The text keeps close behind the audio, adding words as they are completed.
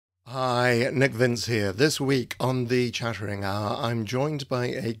Hi, Nick Vince here. This week on the Chattering Hour, I'm joined by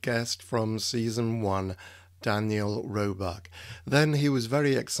a guest from season one, Daniel Roebuck. Then he was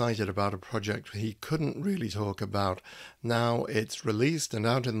very excited about a project he couldn't really talk about. Now it's released and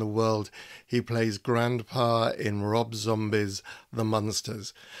out in the world. He plays Grandpa in Rob Zombie's The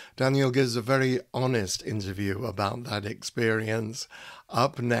Munsters. Daniel gives a very honest interview about that experience.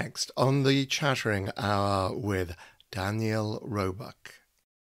 Up next on the Chattering Hour with Daniel Roebuck.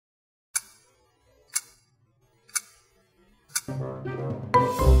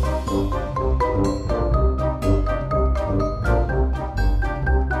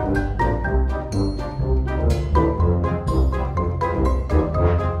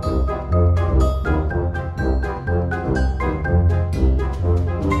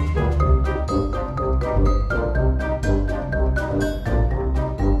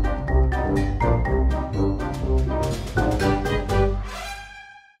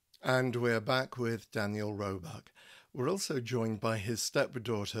 And we're back with Daniel Roebuck. We're also joined by his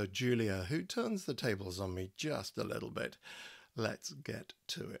stepdaughter, Julia, who turns the tables on me just a little bit. Let's get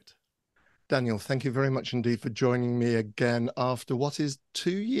to it. Daniel, thank you very much indeed for joining me again after what is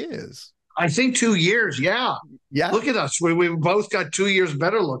 2 years. I think 2 years, yeah. Yeah. Look at us. We both got 2 years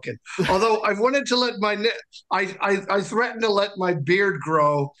better looking. Although I wanted to let I threatened to let my beard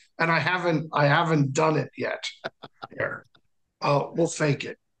grow, and I haven't done it yet. Here. We'll fake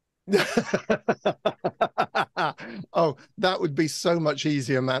it. Oh, that would be so much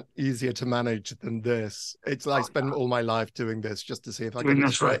easier to manage than this. It's like I spend all my life doing this just to see if I get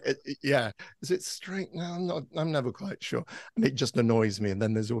it straight. Right. Yeah, is it straight? No, I'm never quite sure, and it just annoys me. And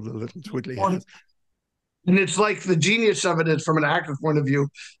then there's all the little twiddly hands. And it's like the genius of it is from an actor's point of view.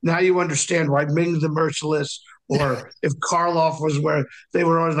 Now you understand why Ming the Merciless, or if Karloff was where they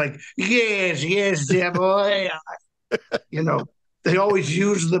were always like, yes, yeah, boy. You know, they always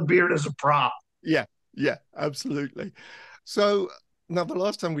use the beard as a prop. Yeah, absolutely. So now the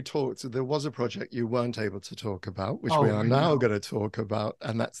last time we talked, there was a project you weren't able to talk about, which we are now going to talk about,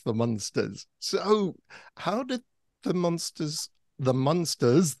 and that's the Munsters. So how did the Munsters, I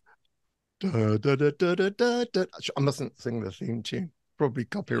mustn't sing the theme tune, probably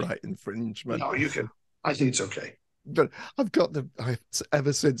copyright infringement. No, you can. I think it's okay. But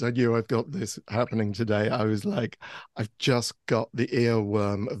ever since I knew I've got this happening today, I was like, I've just got the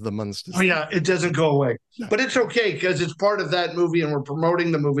earworm of the Munsters. Oh, yeah, it doesn't go away. No. But it's okay because it's part of that movie and we're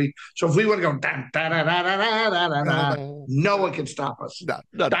promoting the movie. So if we want to go, da, da, da, da, da, da, da, da, no one can stop us. No.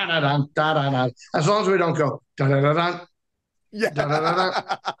 Da, da, da, da, da, da. As long as we don't go, da, da, da, da, yeah. Da, da, da,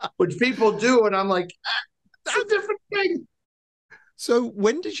 da, which people do. And I'm like, that's a different thing. So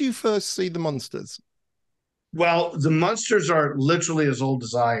when did you first see the Munsters? Well, the Munsters are literally as old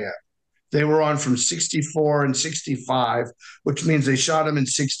as I am. They were on from 64 and 65, which means they shot them in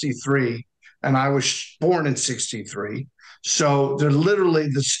 63, and I was born in 63. So they're literally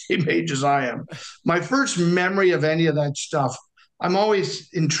the same age as I am. My first memory of any of that stuff, I'm always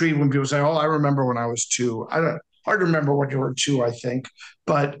intrigued when people say, oh, I remember when I was 2. Hard to remember when you were 2, I think.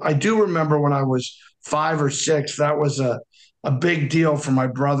 But I do remember when I was 5 or 6, that was a big deal for my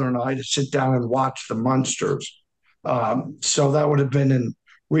brother and I to sit down and watch the Munsters. So that would have been in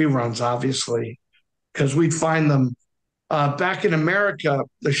reruns, obviously, because we'd find them back in America.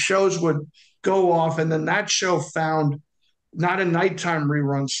 The shows would go off, and then that show found not a nighttime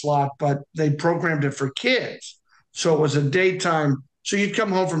rerun slot, but they programmed it for kids. So it was a daytime. So you'd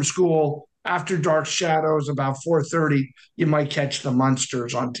come home from school after Dark Shadows, about 4:30, you might catch the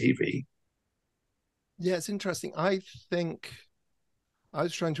Munsters on TV. Yeah, it's interesting. I think I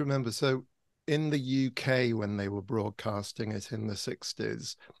was trying to remember. So in the UK, when they were broadcasting it in the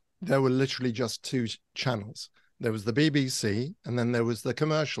 60s, there were literally just 2 channels. There was the BBC, and then there was the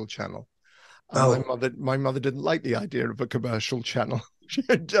commercial channel. My mother didn't like the idea of a commercial channel. She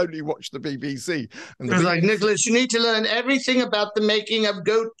had only watched the BBC. And I was like, Nicholas, you need to learn everything about the making of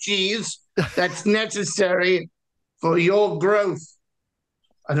goat cheese that's necessary for your growth.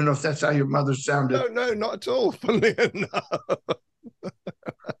 I don't know if that's how your mother sounded. No, not at all, funnily enough.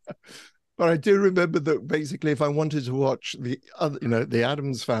 But I do remember that basically if I wanted to watch the other, the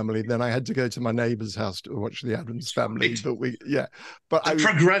Addams Family, then I had to go to my neighbor's house to watch the Addams Family. Right. But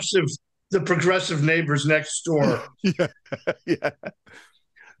the progressive neighbors next door. Yeah.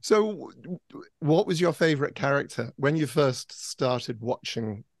 So what was your favorite character when you first started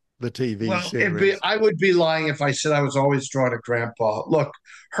watching the TV series? I would be lying if I said I was always drawn to Grandpa. Look,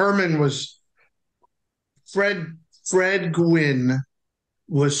 Herman was Fred Gwynne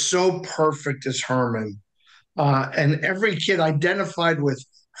was so perfect as Herman. And every kid identified with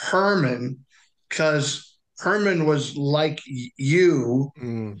Herman because Herman was like you,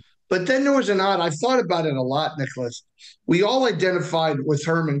 But then there was an odd, I've thought about it a lot, Nicholas. We all identified with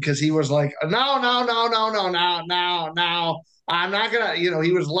Herman because he was like, no, no, no, no, no, no, no, no. I'm not gonna,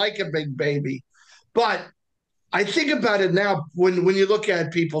 he was like a big baby. But I think about it now when you look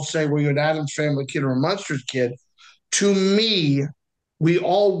at people say, well, you're an Addams Family kid or a Munsters kid. To me, we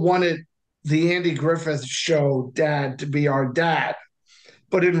all wanted the Andy Griffith Show dad to be our dad.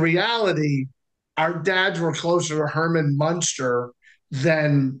 But in reality, our dads were closer to Herman Munster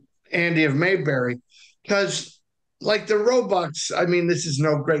than Andy of Mayberry. Because, like the Roebucks, I mean, this is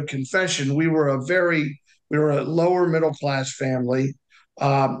no great confession. We were a lower middle class family.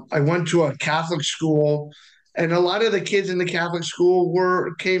 I went to a Catholic school, and a lot of the kids in the Catholic school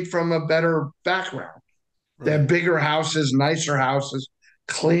came from a better background. They Right. had bigger houses, nicer houses,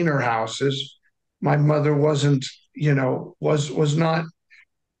 cleaner houses. My mother wasn't, was not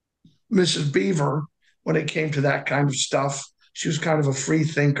Mrs. Beaver when it came to that kind of stuff. She was kind of a free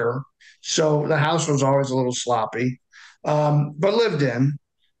thinker. So the house was always a little sloppy, but lived in.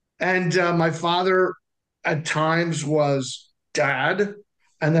 And my father at times was dad.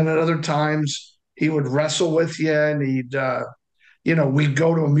 And then at other times he would wrestle with you and we'd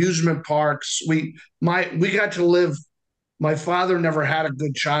go to amusement parks. We got to live, my father never had a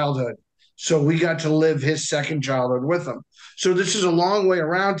good childhood. So we got to live his second childhood with him. So this is a long way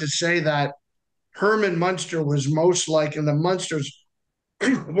around to say that Herman Munster was most like, and the Munsters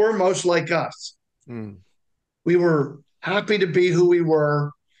were most like us. Mm. We were happy to be who we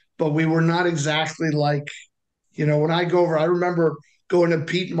were, but we were not exactly like, when I go over, I remember going to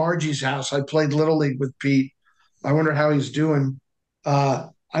Pete and Margie's house. I played Little League with Pete. I wonder how he's doing. I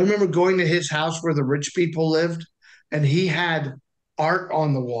remember going to his house where the rich people lived, and he had art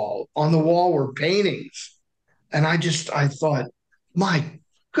on the wall. On the wall were paintings. And I thought, my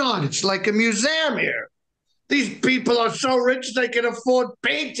God, it's like a museum here. These people are so rich they can afford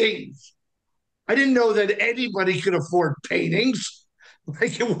paintings. I didn't know that anybody could afford paintings.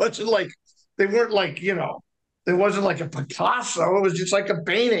 Like it wasn't like they weren't like, there wasn't like a Picasso. It was just like a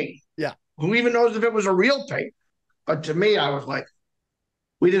painting. Yeah. Who even knows if it was a real painting? But to me, I was like,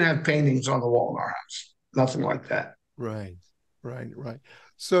 we didn't have paintings on the wall in our house. Nothing like that. Right. Right. Right.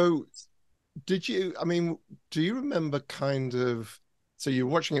 So I mean, do you remember so you're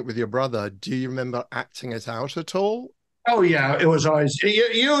watching it with your brother. Do you remember acting it out at all? Oh yeah, it was always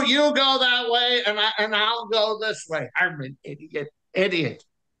you go that way and I'll go this way. I'm an idiot, idiot.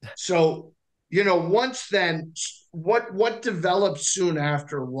 So once then, what developed soon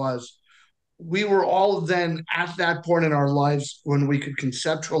after was we were all then at that point in our lives when we could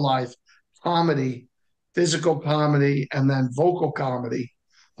conceptualize comedy, physical comedy, and then vocal comedy.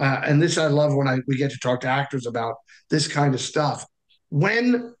 And this I love when we get to talk to actors about this kind of stuff.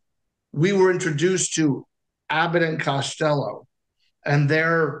 When we were introduced to Abbott and Costello, and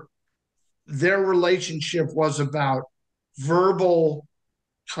their relationship was about verbal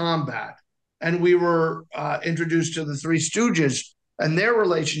combat, and we were introduced to the Three Stooges, and their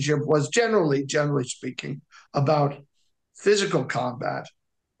relationship was generally speaking, about physical combat.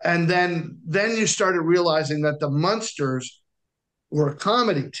 And then you started realizing that the Munsters were a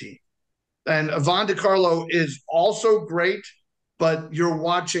comedy team, and Yvonne DiCarlo is also great, but you're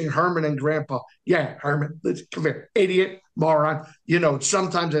watching Herman and Grandpa. Yeah, Herman, let's come here, idiot, moron.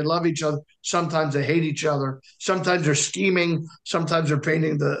 Sometimes they love each other, sometimes they hate each other, sometimes they're scheming, sometimes they're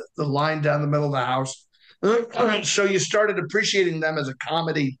painting the line down the middle of the house. So you started appreciating them as a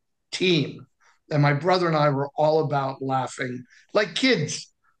comedy team. And my brother and I were all about laughing like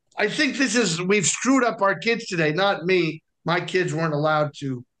kids. I think we've screwed up our kids today, not me. My kids weren't allowed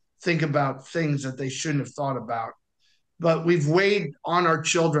to think about things that they shouldn't have thought about. But we've weighed on our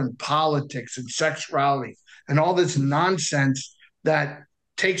children politics and sexuality and all this nonsense that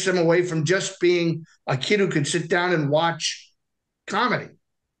takes them away from just being a kid who could sit down and watch comedy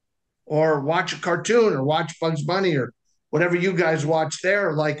or watch a cartoon or watch Bugs Bunny or whatever you guys watch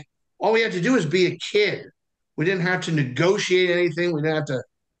there. Like all we had to do is be a kid. We didn't have to negotiate anything. We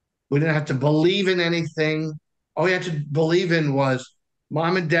didn't have to believe in anything. All we had to believe in was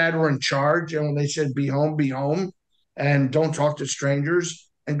mom and dad were in charge. And when they said be home and don't talk to strangers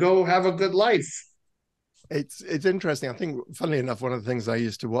and go have a good life. It's interesting. I think, funnily enough, one of the things I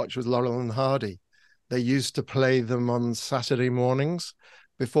used to watch was Laurel and Hardy. They used to play them on Saturday mornings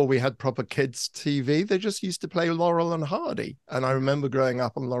before we had proper kids TV. They just used to play Laurel and Hardy. And I remember growing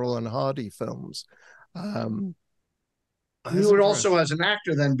up on Laurel and Hardy films. You would also, as an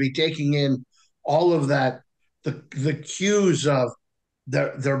actor, then be taking in all of that, the cues of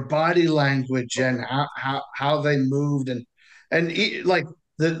their body language and how they moved and like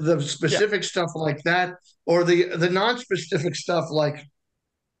the specific stuff like that, or the non-specific stuff like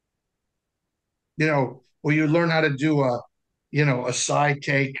where you learn how to do a side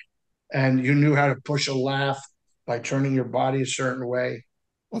take, and you knew how to push a laugh by turning your body a certain way.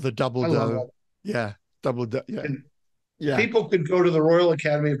 Or the double I love doe. all Yeah, double doe. that. Yeah, And yeah. people could go to the Royal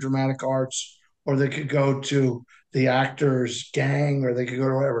Academy of Dramatic Arts, or they could go to the Actors Gang, or they could go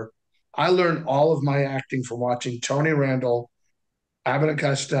to whatever. I learned all of my acting from watching Tony Randall, Abbott and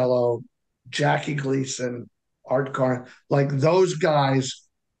Costello, Jackie Gleason, Art Carn. Like those guys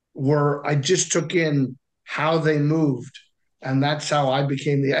I just took in how they moved. And that's how I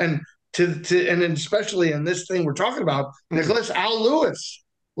became and especially in this thing we're talking about, Mm. Nicholas Al Lewis,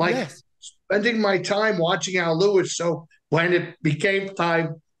 like Yes. spending my time watching Al Lewis. So when it became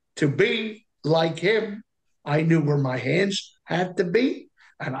time to be like him, I knew where my hands had to be,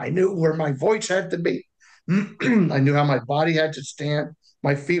 and I knew where my voice had to be. I knew how my body had to stand.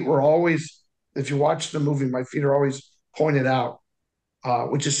 My feet were always, if you watch the movie, my feet are always pointed out,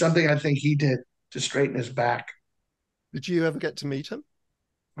 which is something I think he did to straighten his back. Did you ever get to meet him?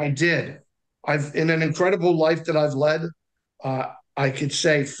 I did. In an incredible life that I've led, I could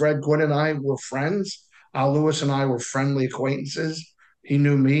say Fred Gwynne and I were friends. Al Lewis and I were friendly acquaintances. He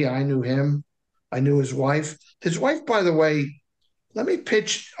knew me, I knew him. I knew his wife. His wife, by the way, let me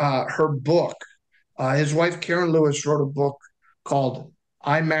pitch her book. His wife, Karen Lewis, wrote a book called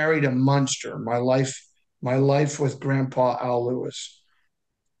I Married a Munster, My Life with Grandpa Al Lewis.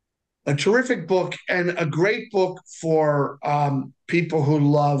 A terrific book and a great book for people who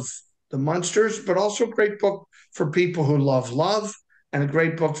love the Munsters, but also a great book for people who love, and a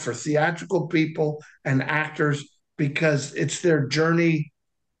great book for theatrical people and actors because it's their journey,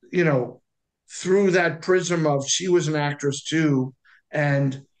 you know, through that prism of she was an actress too,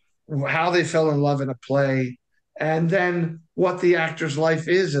 and how they fell in love in a play, and then what the actor's life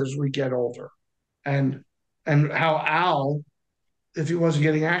is as we get older, and how Al, if he wasn't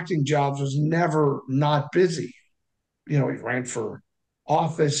getting acting jobs, was never not busy. He ran for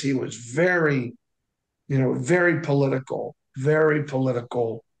office. He was very political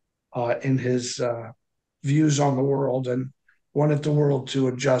in his views on the world, and wanted the world to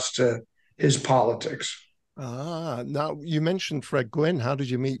adjust to his politics. Now you mentioned Fred Gwynne. How did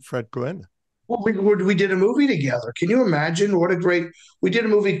you meet Fred Gwynne? Well, we did a movie together. Can you imagine what a great? We did a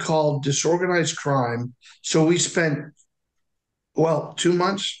movie called Disorganized Crime. So we spent 2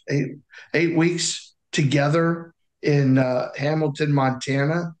 months, 8 weeks together in Hamilton,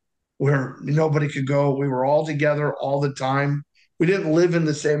 Montana, where nobody could go. We were all together all the time. We didn't live in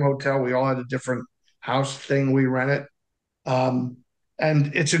the same hotel. We all had a different house thing we rented. Um,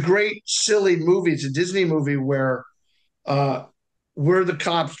 and it's a great, silly movie. It's a Disney movie where uh, we're the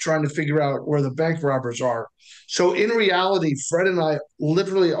cops trying to figure out where the bank robbers are. So in reality, Fred and I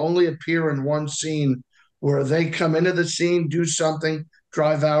literally only appear in one scene where they come into the scene, do something,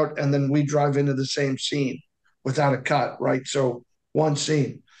 drive out, and then we drive into the same scene without a cut, right? So one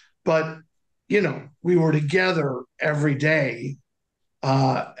scene. But, we were together every day.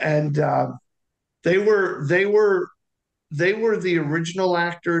 And they were they were they were the original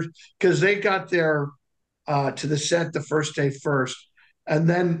actors because they got there to the set the first day first. And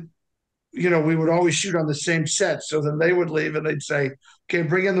then, we would always shoot on the same set. So then they would leave and they'd say, okay,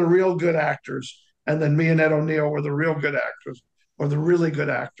 bring in the real good actors. And then me and Ed O'Neill were the real good actors or the really good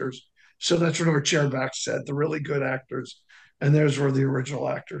actors. So that's what our chairback said, the really good actors. And theirs were the original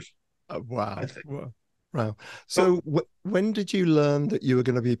actors, I Wow. think. Wow. Wow. But So when did you learn that you were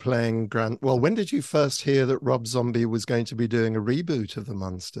going to be playing Grant? Well, when did you first hear that Rob Zombie was going to be doing a reboot of the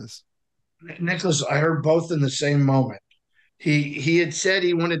Munsters? Nicholas, I heard both in the same moment. He had said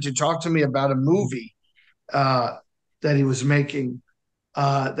he wanted to talk to me about a movie uh, that he was making.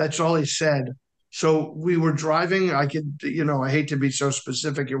 That's all he said. So we were driving. I hate to be so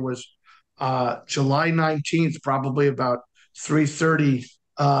specific. It was July 19th, probably about 3:30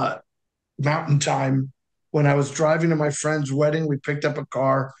 Mountain Time, when I was driving to my friend's wedding. We picked up a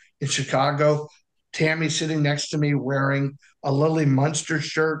car in Chicago. Tammy sitting next to me wearing a Lily Munster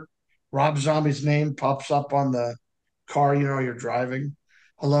shirt. Rob Zombie's name pops up on the car. You're driving.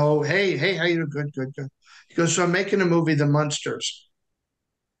 Hello, hey, how you doing? Good, good, good. He goes, so I'm making a movie, The Munsters.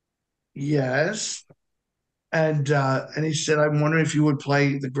 Yes. And he said, I'm wondering if you would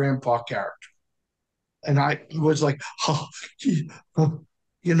play the grandpa character. And I was like, oh,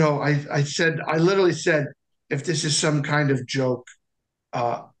 I literally said, if this is some kind of joke,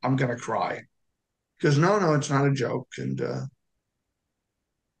 I'm gonna cry. He goes, no, it's not a joke. And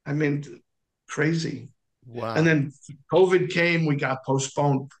I mean, crazy. And Wow. then COVID came, we got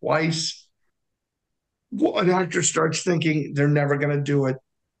postponed twice. An actor starts thinking they're never gonna do it.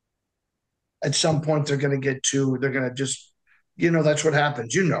 At some point, they're gonna get to, they're gonna just, that's what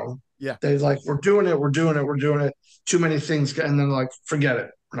happens. Yeah. They like, we're doing it, we're doing it, we're doing it. Too many things, and then like, forget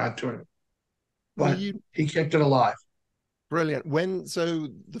it, we're not doing it. Were But you he kept it alive. brilliant? When so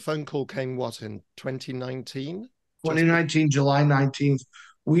the phone call came what in 2019? Just 2019, July 19th.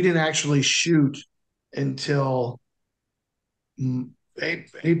 We didn't actually shoot until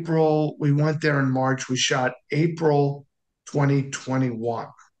April. We went there in March. We shot April 2021.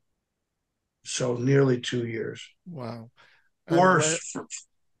 So nearly 2 years. wow. And Worse where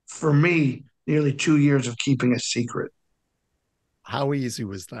for me, nearly 2 years of keeping a secret. how easy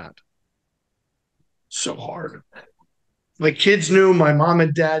was that? So hard. My kids knew, my mom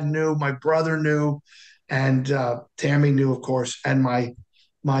and dad knew, my brother knew, and Tammy knew, of course, and my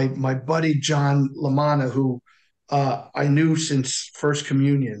buddy John Lamanna, who I knew since first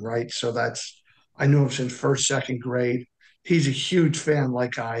communion, right? So that's I knew him since first, second grade. He's a huge fan,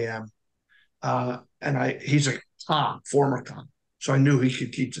 like I am, and he's a cop, former cop, so I knew he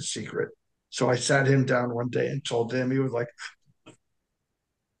could keep the secret. So I sat him down one day and told him. He was like,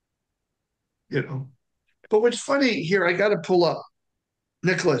 you know. But what's funny here, I got to pull up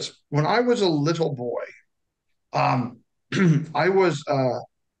Nicholas. When I was a little boy, um, I was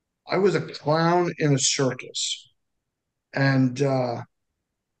I was a clown in a circus, and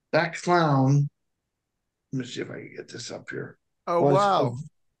that clown. Let me see if I can get this up here. Oh Was a, wow.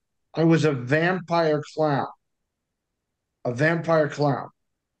 I was a vampire clown,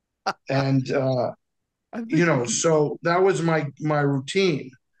 and I think we can. so that was my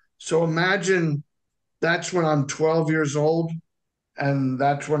routine. So imagine that's when I'm 12 years old, and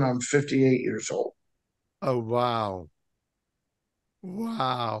that's when I'm 58 years old. Oh wow.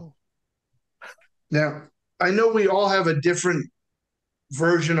 Wow. Now, I know we all have a different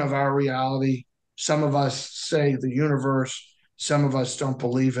version of our reality. Some of us say the universe, some of us don't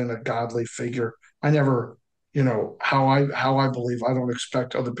believe in a godly figure. I never, how I believe. I don't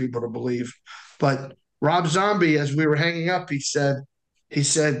expect other people to believe. But Rob Zombie, as we were hanging up, he said,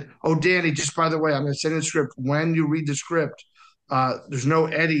 "Oh, Danny, just by the way, I'm going to send you the script. When you read the script, there's no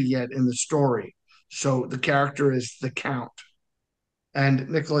Eddie yet in the story, so the character is the Count." And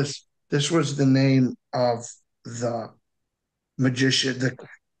Nicholas, this was the name of the magician,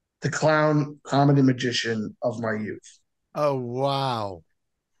 the clown comedy magician of my youth. Oh wow.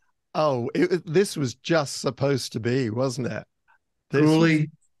 Oh, this was just supposed to be, wasn't it? This was.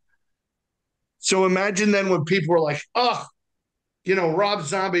 Truly. So imagine then when people were like, "Oh, Rob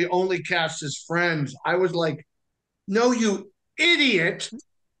Zombie only casts his friends." I was like, "No, you idiot.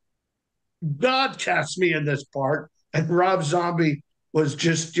 God cast me in this part." And Rob Zombie was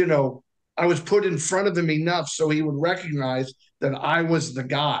just, I was put in front of him enough so he would recognize that I was the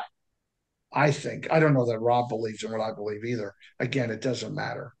guy. I think. I don't know that Rob believes in what I believe either. Again, it doesn't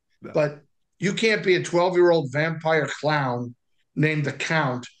matter. No. But you can't be a 12-year-old vampire clown named the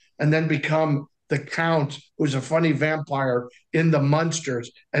Count and then become the Count who's a funny vampire in the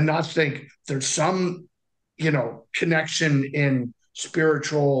Munsters and not think there's some, connection in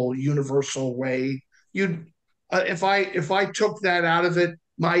spiritual, universal way. You if I took that out of it,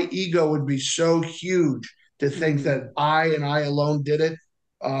 my ego would be so huge to think Mm, that I and I alone did it.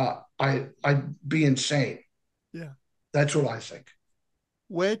 I'd be insane. yeah. That's what I think.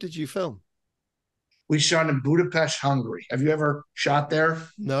 Where did you film? We shot in Budapest, Hungary. Have you ever shot there?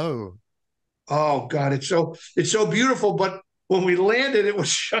 No. Oh God, it's so beautiful. But when we landed, it was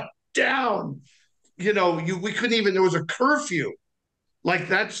shut down. We couldn't even. There was a curfew.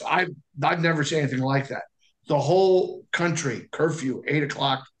 Like I've never seen anything like that. The whole country curfew, 8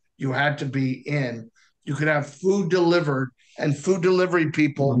 o'clock. You had to be in. You could have food delivered, and food delivery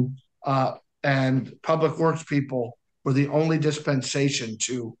people and public works people were the only dispensation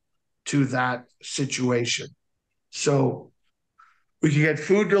to that situation. So we could get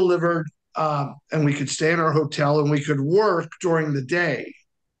food delivered, and we could stay in our hotel, and we could work during the day.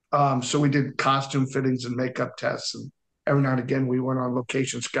 So we did costume fittings and makeup tests, and every now and again we went on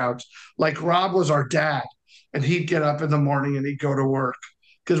location scouts. Like Rob was our dad, and he'd get up in the morning and he'd go to work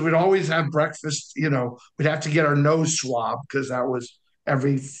because we'd always have breakfast. We'd have to get our nose swabbed because that was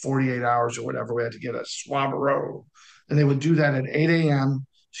every 48 hours or whatever. We had to get a swabberoo, and they would do that at 8 a.m.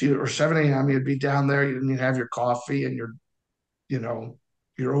 Or 7 a.m. You'd be down there. You'd have your coffee and you know,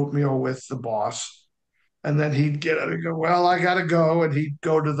 your oatmeal with the boss, and then he'd get up and go, "Well, I gotta go," and he'd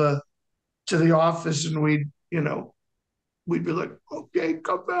go to the office, and we'd be like, "Okay,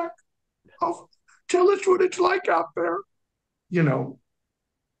 come back. Tell us what it's like out there," you know,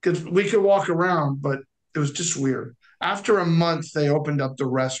 because we could walk around, but it was just weird. After a month, they opened up the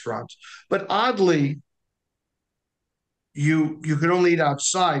restaurants, but oddly, you could only eat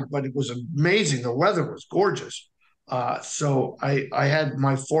outside, but it was amazing. The weather was gorgeous. So I had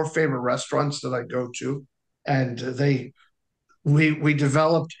my four favorite restaurants that I go to, and we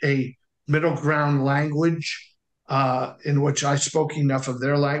developed a middle ground language in which I spoke enough of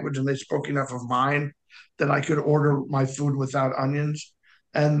their language and they spoke enough of mine that I could order my food without onions.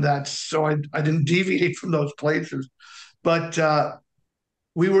 And that's so I didn't deviate from those places. But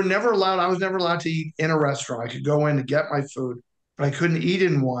we were never allowed, I was never allowed to eat in a restaurant. I could go in to get my food, but I couldn't eat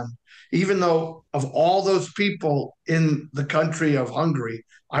in one, even though of all those people in the country of Hungary,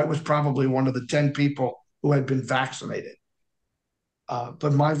 I was probably one of the 10 people who had been vaccinated.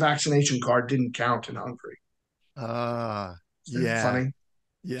 But my vaccination card didn't count in Hungary. Ah, Isn't it yeah, funny?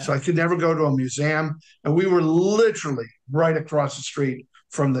 So yeah. I could never go to a museum. And we were literally right across the street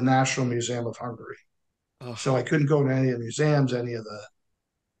from the National Museum of Hungary. Oh, So I couldn't go to any of the museums,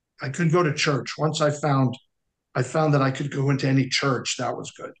 I couldn't go to church. Once I found that I could go into any church, that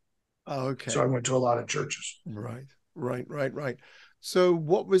was good. So I okay. went to a lot of churches. Right, right. So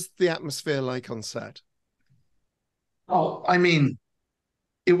what was the atmosphere like on set? Oh, I mean,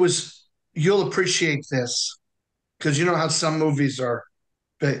 it was, you'll appreciate this because you know how some movies are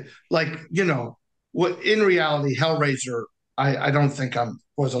like, what in reality, Hellraiser, I don't think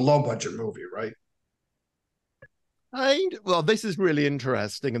was a low budget movie, right? Well, this is really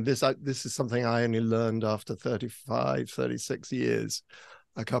interesting, and this is something I only learned after 35, 36 years,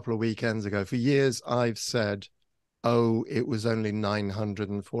 a couple of weekends ago. For years, I've said, oh, it was only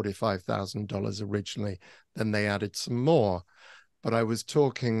 $945,000 originally. Then they added some more. But I was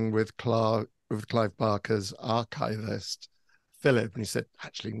talking with Clive Barker's archivist, Philip, and he said,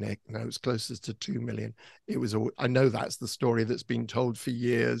 actually, Nick, no, it's closest to 2 million. I know that's the story that's been told for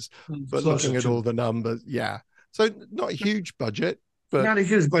years, but Closer looking at to all the numbers, yeah. So not a huge budget, but not a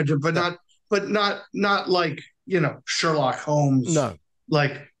huge budget, no, but not like, Sherlock Holmes. no.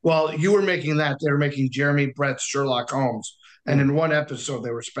 Like, well, you were making that, they were making Jeremy Brett's Sherlock Holmes. And Mm, in one episode,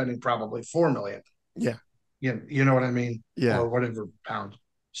 they were spending probably 4 million. yeah, You know what I mean? yeah. Or whatever pounds.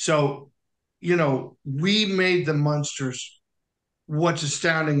 So, we made the Munsters. What's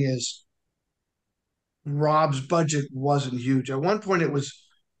astounding is Rob's budget wasn't huge. At one point,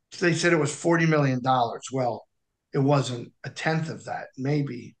 they said it was $40 million. Well, it wasn't a tenth of that,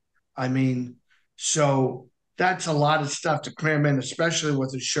 maybe. I mean, so that's a lot of stuff to cram in, especially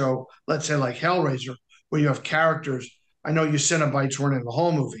with a show, let's say like Hellraiser, where you have characters. I know you Cenobites weren't in the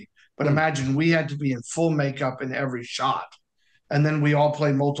whole movie, but Mm, imagine we had to be in full makeup in every shot. And then we all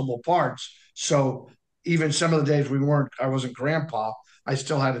played multiple parts. So even some of the days I wasn't grandpa, I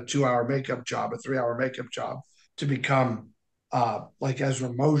still had a 2 hour makeup job, a 3 hour makeup job to become like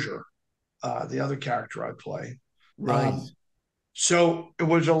Ezra Mosier, the other character I play. right. Um, so it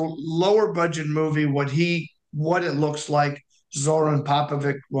was a lower budget movie. What it looks like. Zoran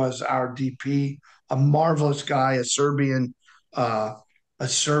Popovic was our DP, a marvelous guy, uh, a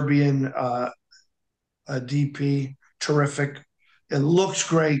Serbian a DP, terrific. It looks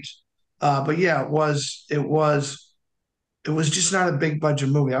great, but yeah, it was just not a big budget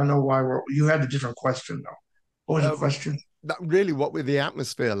movie. I don't know why you had a different question though. What was the Um, question? that really, what were the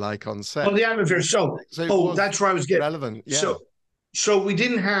atmosphere like on Oh, set? the atmosphere. So it was That's where I was getting. relevant. Yeah, So we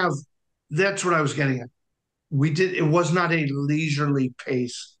didn't have. That's what I was getting at. It was not a leisurely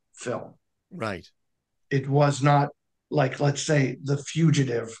pace film. right. It was not like, let's say, The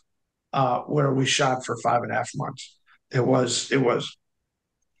Fugitive, where we shot for 5.5 months. It was,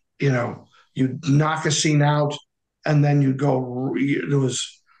 you'd knock a scene out and then you'd go, you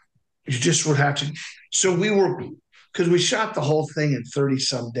just would have to. So because we shot the whole thing in 30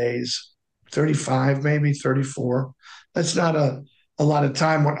 some days, 35, maybe 34. That's not a lot of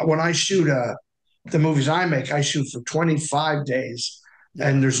time. When I shoot the movies I make, I shoot for 25 days Yeah,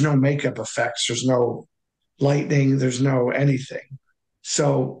 and there's no makeup effects. There's no lightning. There's no anything.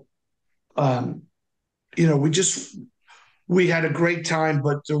 So, um, we had a great time,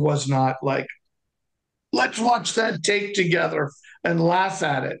 but there was not like, let's watch that take together and laugh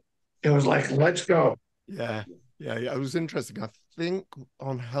at it. It was like, let's go. yeah, yeah. It was interesting. I think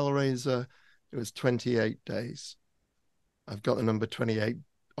on Hellraiser, it was 28 days. I've got the number 28,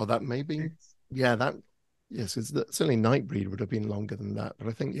 or that maybe, yeah, yes, it's certainly Nightbreed would have been longer than that, but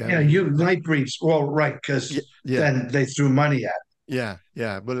I think, yeah, Yeah, you NIGHTBREEDs. Well, right, because yeah, yeah, then they threw money at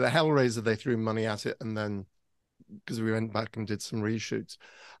yeah. But the Hellraiser, they threw money at it, and then because we went back and did some reshoots.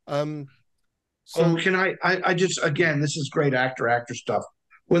 Um, Oh, so can I just, again, this is great actor stuff.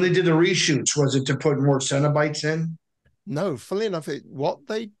 When they did the reshoots, was it to put more Cenobites in? no, funnily enough, what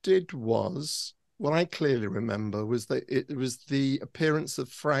they did was, what I clearly remember was that it was the appearance of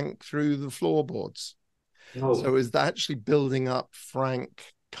Frank through the floorboards. So it No. was actually building up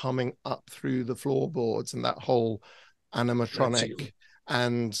Frank coming up through the floorboards and that whole animatronic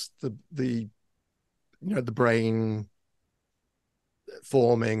and the the brain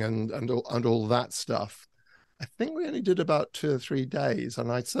forming and all that stuff. I think we only did about 2 or 3 days,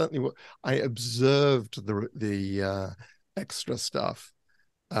 and I observed the extra stuff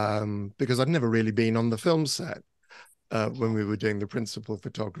because I'd never really been on the film set when we were doing the principal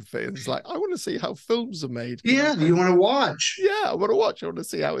photography. It's like, I want to see how films are made. Yeah, you want to watch? Yeah, I want to watch. I want to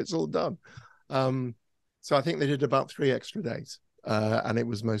see how it's all done. So I think they did about 3 extra days. And it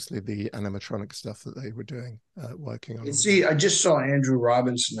was mostly the animatronic stuff that they were doing, working on. You see, I just saw Andrew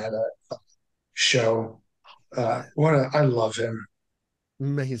Robinson at a show. I love him.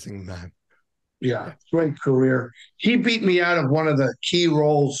 Amazing man. Yeah, great career. He beat me out of one of the key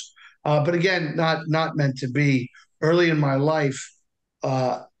roles, but again, not meant to be. Early in my life,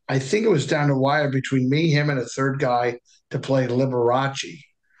 I think it was down the wire between me, him, and a third guy to play Liberace.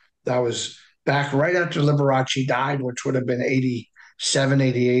 That was back right after Liberace died, which would have been 87,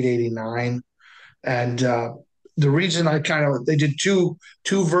 88, 89. And the reason they did two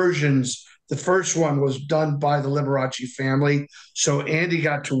versions. The first one was done by the Liberace family. So Andy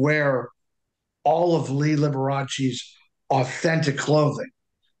got to wear all of Lee Liberace's authentic clothing.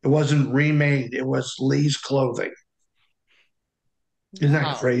 It wasn't remade. It was Lee's clothing. Isn't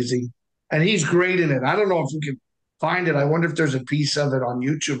that crazy? And he's great in it. I don't know if you can find it. I wonder if there's a piece of it on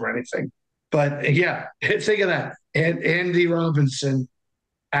YouTube or anything. But yeah, think of that. And Andy Robinson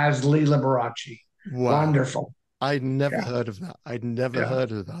as Lee Liberace. Wow. Wonderful. I'd never heard of that. I'd never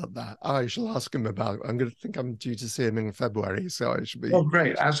heard about that. I shall ask him about it. I'm due to see him in February, so I should be. Oh,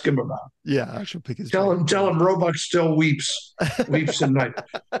 great. Ask him about it. Yeah, I shall pick his Tell him Roebuck still weeps at night.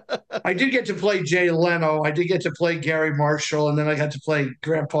 I did get to play Jay Leno. I did get to play Gary Marshall, and then I got to play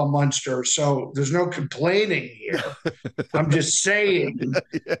Grandpa Munster. So there's no complaining here. I'm just saying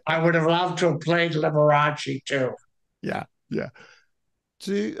I would have loved to have played Liberace too. Yeah.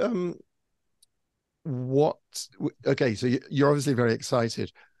 Okay, so you're obviously very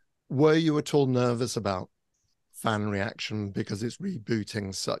excited. Were you at all nervous about fan reaction because it's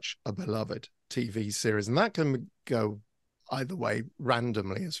rebooting such a beloved TV series? And that can go either way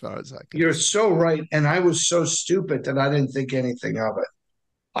randomly as far as I can. You're so right. And I was so stupid that I didn't think anything of it.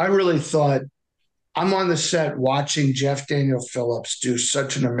 I really thought, I'm on the set watching Jeff Daniel Phillips do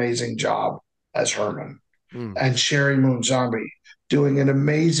such an amazing job as Herman and Sherry Moon Zombie doing an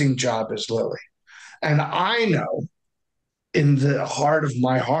amazing job as Lily. And I know in the heart of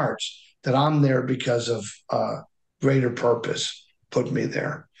my heart that I'm there because of greater purpose put me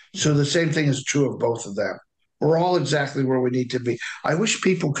there. So the same thing is true of both of them. We're all exactly where we need to be. I wish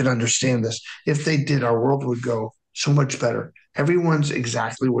people could understand this. If they did, our world would go so much better. Everyone's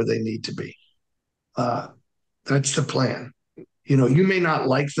exactly where they need to be. That's the plan. You may not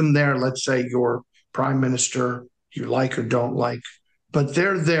like them there. Let's say your prime minister, you like or don't like. But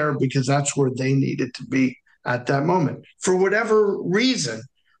they're there because that's where they needed to be at that moment for whatever reason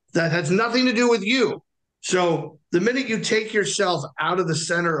that has nothing to do with you. So the minute you take yourself out of the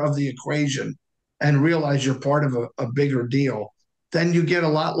center of the equation and realize you're part of a bigger deal, then you get a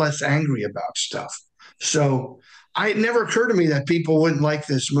lot less angry about stuff. So it never occurred to me that people wouldn't like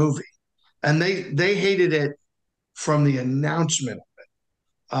this movie. And they hated it from the announcement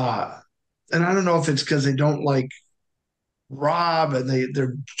of it. And I don't know if it's because they don't like Rob and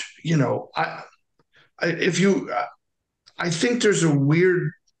they're I think there's a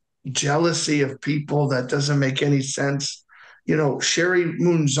weird jealousy of people that doesn't make any sense. Sherry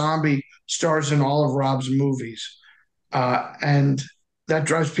Moon Zombie stars in all of Rob's movies, and that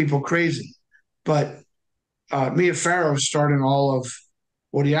drives people crazy. But Mia Farrow starred in all of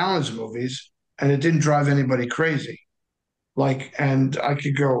Woody Allen's movies, and it didn't drive anybody crazy. And I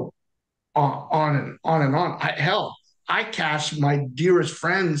could go on and on and on. Hell, I cast my dearest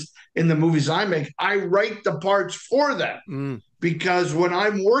friends in the movies I make. I write the parts for them because when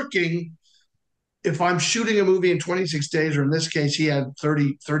I'm working, if I'm shooting a movie in 26 days, or in this case, he had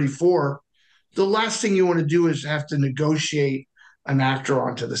 30, 34, the last thing you want to do is have to negotiate an actor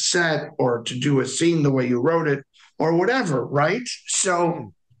onto the set or to do a scene the way you wrote it or whatever, right?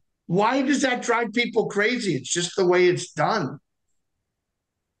 So why does that drive people crazy? It's just the way it's done.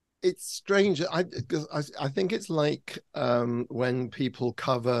 It's strange. I think it's like when people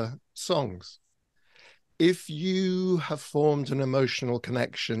cover songs. If you have formed an emotional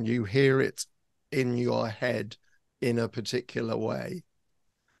connection, you hear it in your head in a particular way.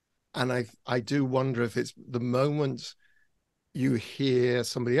 And I do wonder if it's the moment you hear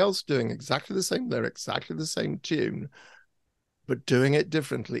somebody else doing exactly the same lyric, exactly the same tune, but doing it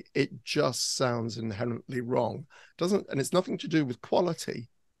differently, it just sounds inherently wrong. And it's nothing to do with quality.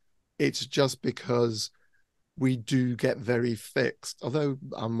 It's just because we do get very fixed, although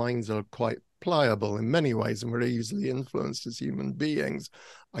our minds are quite pliable in many ways and we're easily influenced as human beings.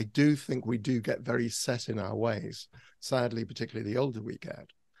 I do think we do get very set in our ways, sadly, particularly the older we get.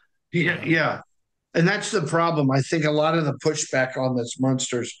 Yeah. And that's the problem. I think a lot of the pushback on this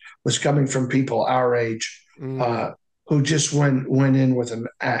Munsters was coming from people our age, who just went in with an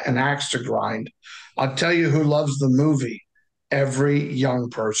axe to grind. I'll tell you who loves the movie. Every young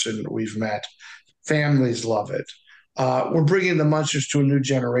person we've met. Families love it. We're bringing the Munsters to a new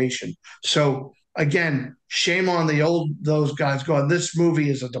generation. So again, shame on those guys going, this movie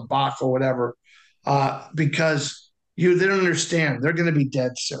is a debacle, whatever, because they don't understand. They're going to be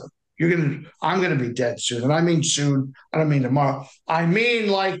dead soon. I'm going to be dead soon. And I mean soon. I don't mean tomorrow. I mean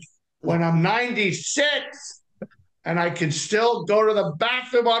like when I'm 96 and I can still go to the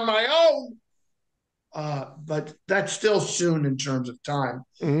bathroom on my own. But that's still soon in terms of time.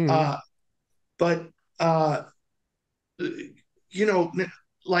 But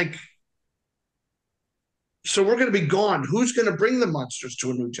like, so we're going to be gone. Who's going to bring the Munsters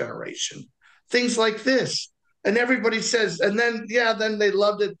to a new generation? Things like this. And everybody says, and then they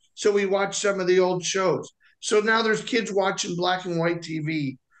loved it. So we watched some of the old shows. So now there's kids watching black and white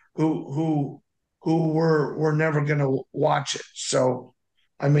TV who were never going to watch it. So,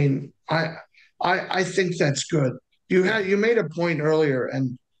 I mean, I think that's good. You made a point earlier,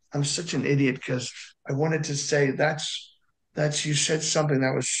 and I'm such an idiot because I wanted to say that's you said something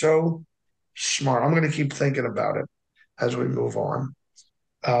that was so smart. I'm going to keep thinking about it as we move on.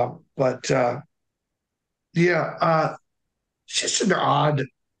 It's just an odd.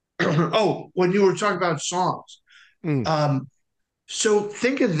 Oh, when you were talking about songs, so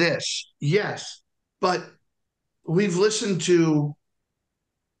think of this. Yes, but we've listened to.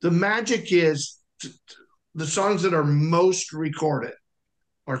 The magic is the songs that are most recorded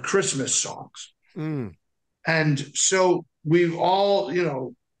are Christmas songs. And so we've all,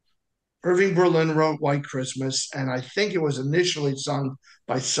 Irving Berlin wrote White Christmas, and I think it was initially sung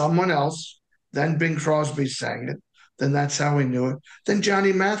by someone else. Then Bing Crosby sang it. Then That's How We Knew It. Then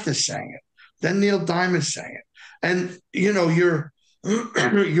Johnny Mathis sang it. Then Neil Diamond sang it. And, you're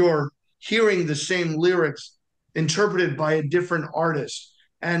hearing the same lyrics interpreted by a different artist.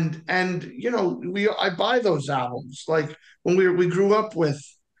 And I buy those albums. Like when we grew up with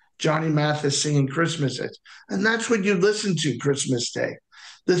Johnny Mathis singing Christmas hits, and that's what you listen to Christmas Day.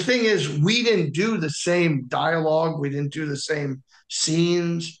 The thing is, we didn't do the same dialogue. We didn't do the same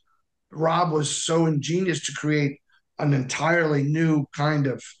scenes. Rob was so ingenious to create an entirely new kind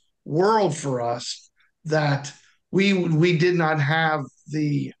of world for us that we did not have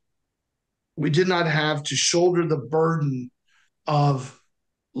to shoulder the burden of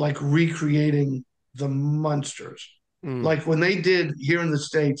like recreating the Munsters. Like when they did here in the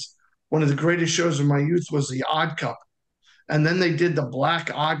States, one of the greatest shows of my youth was The Odd Couple. And then they did The Black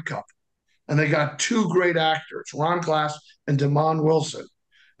Odd Couple. And they got two great actors, Ron Glass and Damon Wilson.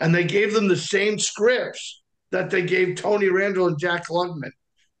 And they gave them the same scripts that they gave Tony Randall and Jack Klugman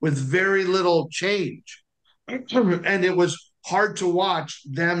with very little change. And it was hard to watch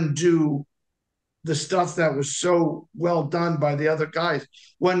them do the stuff that was so well done by the other guys.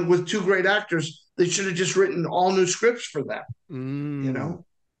 When with two great actors, they should have just written all new scripts for them.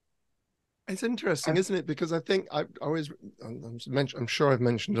 It's interesting, isn't it? Because I think I'm sure I've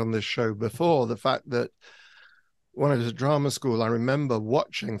mentioned on this show before the fact that when I was at drama school, I remember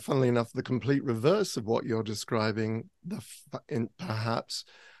watching, funnily enough, the complete reverse of what you're describing. Perhaps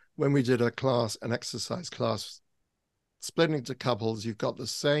when we did an exercise class, splitting into couples, you've got the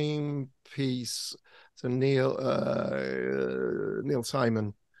same piece, it's a Neil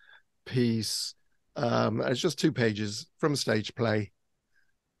Simon piece. It's just 2 pages from a stage play,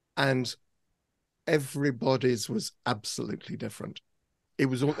 and everybody's was absolutely different. It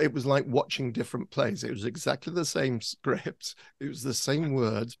was like watching different plays. It was exactly the same script. It was the same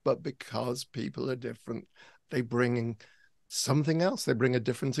words, but because people are different, they bring something else. They bring a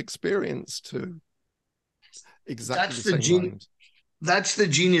different experience to exactly the same mind. That's the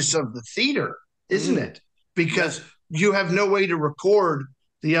genius of the theater, isn't it? Because you have no way to record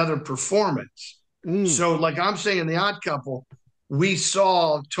the other performance. So like I'm saying in The Odd Couple, we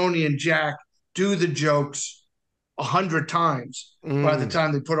saw Tony and Jack do the jokes 100 times by the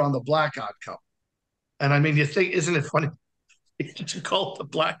time they put on The Black Odd Couple. And I mean, you think, isn't it funny? You call it The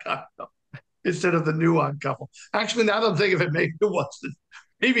Black Odd Couple instead of The New Odd Couple. Actually, now that I'm thinking of it, maybe it wasn't.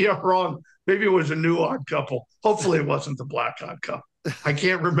 Maybe I'm wrong. Maybe it was A New Odd Couple. Hopefully it wasn't The Black Odd Couple. I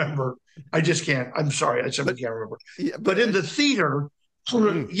can't remember. I just can't. I'm sorry. I simply can't remember. Yeah, but in the theater,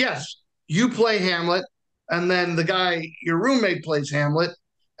 yes, you play Hamlet, and then the guy, your roommate, plays Hamlet,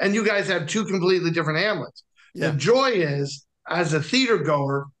 and you guys have two completely different Hamlets. The Yeah. joy is, as a theater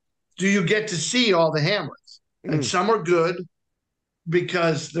goer, do you get to see all the Hamlets? And some are good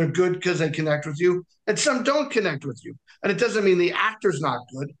because they're good because they connect with you, and some don't connect with you. And it doesn't mean the actor's not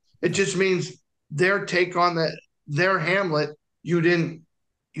good. It just means their take on their Hamlet you didn't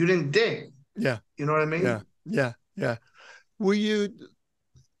dig. Yeah. You know what I mean? Yeah. Yeah. Yeah. Were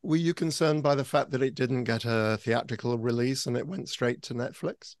you concerned by the fact that it didn't get a theatrical release and it went straight to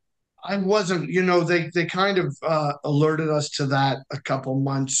Netflix? I wasn't, they kind of alerted us to that a couple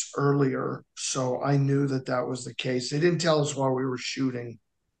months earlier. So I knew that that was the case. They didn't tell us while we were shooting.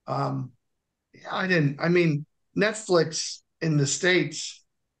 Um, I didn't, I mean, Netflix in the States,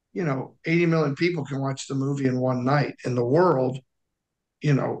 80 million people can watch the movie in one night. In the world,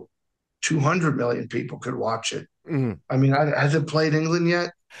 you know, 200 million people could watch it. I mean, has it played England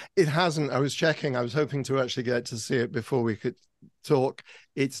yet? It hasn't. I was checking. I was hoping to actually get to see it before we could talk.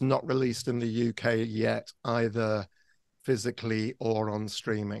 It's not released in the UK yet, either physically or on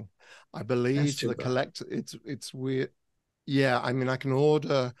streaming. I believe the collect. It's weird. Yeah, I mean, I can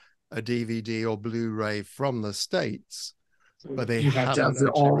order a DVD or Blu-ray from the States, but they have to have the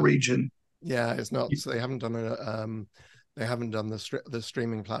all region. Yeah, it's not. So they haven't done they haven't done the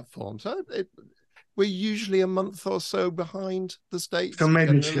streaming platform. So we're usually a month or so behind the States. So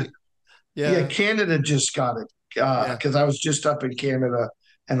maybe yeah, Canada just got it because I was just up in Canada,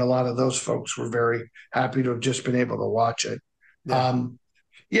 and a lot of those folks were very happy to have just been able to watch it. No,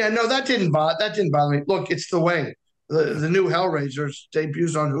 that didn't bother me. Look, it's the way the new Hellraiser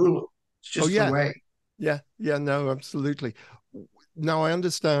debuts on Hulu. It's just the way. Yeah, no, absolutely. Now I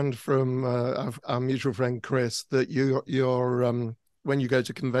understand from our mutual friend Chris that you're when you go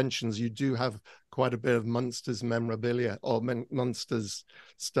to conventions, you do have quite a bit of Munsters memorabilia or Munsters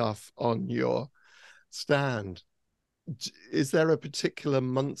stuff on your stand. Is there a particular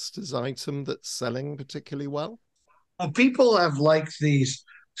Munsters item that's selling particularly well? People have liked these.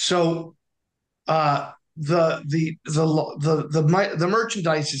 So the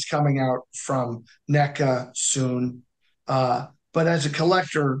merchandise is coming out from NECA soon. But as a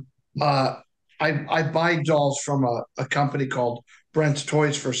collector, I buy dolls from a company called Brent's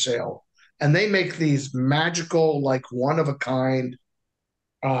Toys for Sale, and they make these magical, like one of a kind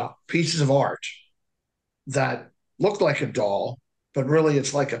pieces of art that look like a doll, but really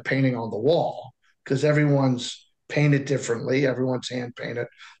it's like a painting on the wall because everyone's painted differently. Everyone's hand painted.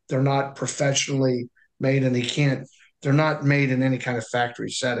 They're not professionally made, and they're not made in any kind of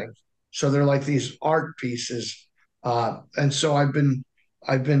factory setting. So they're like these art pieces. And so I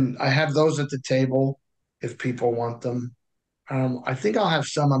have those at the table if people want them. I think I'll have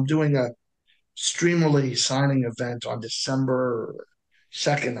some. I'm doing a Streamerly signing event on December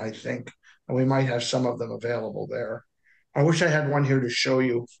 2nd, I think, and we might have some of them available there. I wish I had one here to show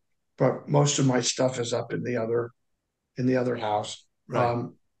you, but most of my stuff is up in the other house. Right.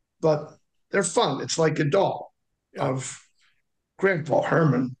 But they're fun. It's like a doll of Grandpa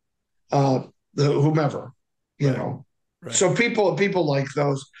Herman, whomever, you know. Right. So people like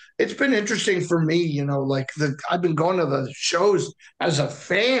those. It's been interesting for me, I've been going to the shows as a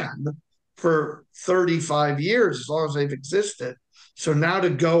fan for 35 years, as long as they've existed. So now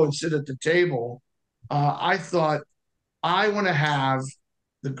to go and sit at the table, I thought I want to have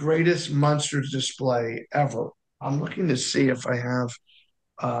the greatest Munsters display ever. I'm looking to see if I have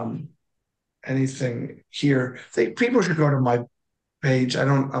anything here. People should go to my page.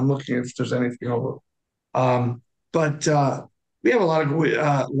 I'm looking if there's anything over. But we have a lot of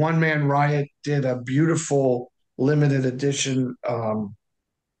One Man Riot did a beautiful limited edition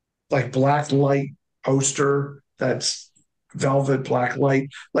like black light poster that's velvet black light,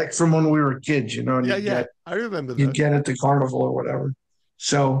 like from when we were kids, and I remember that. You'd get at the carnival or whatever.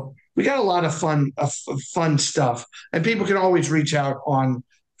 So we got a lot of fun stuff, and people can always reach out on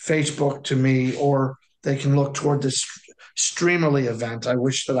Facebook to me, or they can look toward this Streamerly event. I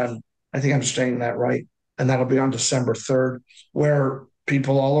think I'm saying that right. And that'll be on December 3rd, where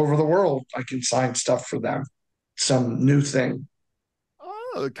people all over the world, I can sign stuff for them. Some new thing.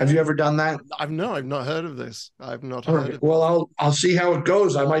 Oh, okay. Have you ever done that? I've not heard of this. I've not heard of Well, I'll see how it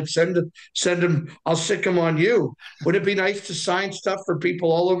goes. I might send them. I'll stick them on you. Would it be nice to sign stuff for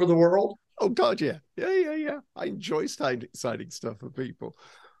people all over the world? Oh God, yeah. I enjoy signing stuff for people.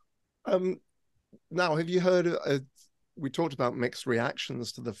 Now, have you heard we talked about mixed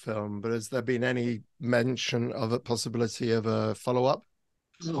reactions to the film, but has there been any mention of a possibility of a follow-up?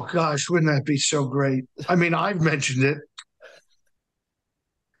 Oh gosh, wouldn't that be so great? I mean, I've mentioned it.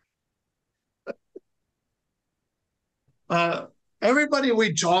 Everybody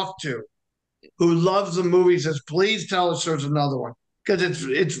we talk to who loves the movie says, please tell us there's another one. because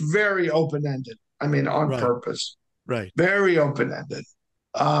it's very open ended. I mean, on Right. purpose, Right. very open ended.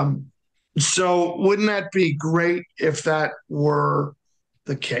 Um, so wouldn't that be great if that were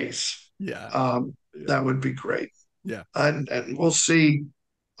the case? Yeah. Yeah. That would be great. Yeah. And we'll see.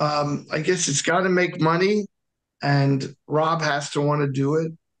 I guess it's got to make money, and Rob has to want to do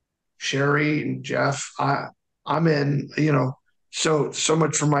it. Sherry and Jeff, I'm in. So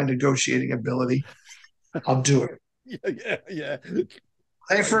much for my negotiating ability. I'll do it. Yeah. Yeah.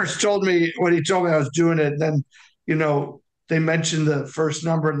 They first told me when he told me I was doing it, and then they mentioned the first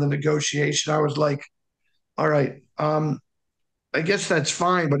number in the negotiation. I was like, all right, I guess that's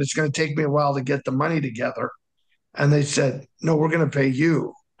fine, but it's going to take me a while to get the money together. And they said, no, we're going to pay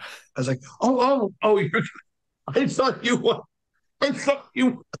you. I was like, oh, I thought you would. I thought you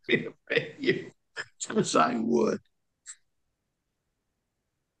wanted me to pay you. Yes, I would.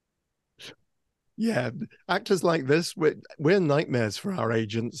 Yeah. Actors like this, we're nightmares for our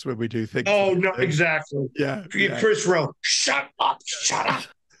agents when we do things. Oh, like no, this. exactly. Yeah. Chris Rowe, shut up.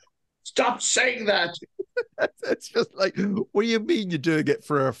 Stop saying that. It's just like, what do you mean you're doing it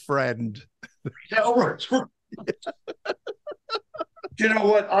for a friend? Yeah, right. You know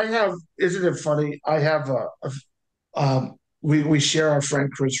what? Isn't it funny? I have we share our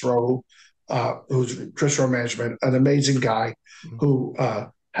friend Chris Rowe, who's Chris Rowe Management, an amazing guy who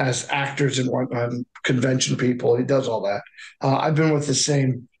has actors and whatnot, convention people. He does all that. I've been with the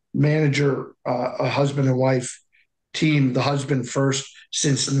same manager, a husband and wife team, the husband first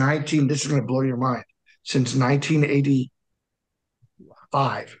since this is going to blow your mind, since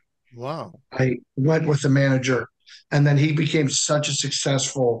 1985. Wow. I went with the manager, and then he became such a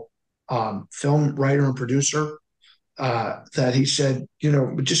successful film writer and producer that he said,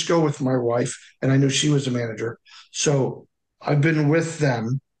 just go with my wife. And I knew she was a manager. So I've been with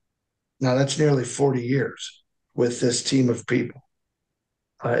them. Now that's nearly 40 years with this team of people.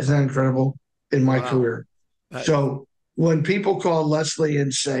 Isn't that incredible in my career? So when people call Leslie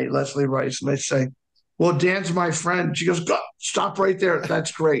Rice, and they say, well, Dan's my friend. She goes, stop right there.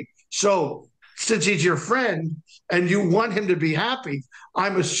 That's great. So since he's your friend and you want him to be happy,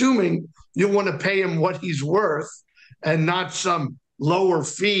 I'm assuming you want to pay him what he's worth and not some lower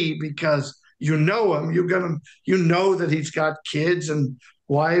fee because you know him. You know that he's got kids and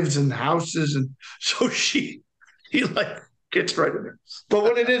wives and houses, and so he like gets right in there. But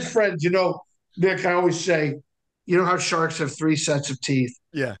when it is friends, Nick, I always say, you know how sharks have 3 sets of teeth?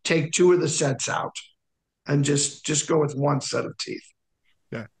 Yeah. Take 2 of the sets out and just go with 1 set of teeth.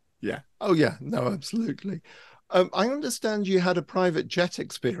 Yeah. Yeah. Oh, yeah. No, absolutely. I understand you had a private jet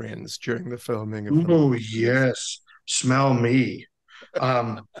experience during the filming of Oh, yes. Smell me.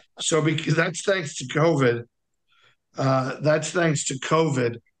 So because that's thanks to COVID.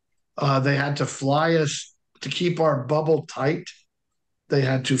 They had to fly us to keep our bubble tight. They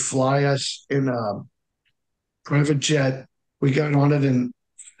had to fly us in a private jet. We got on it in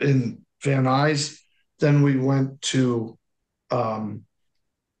Van Nuys. Then we went to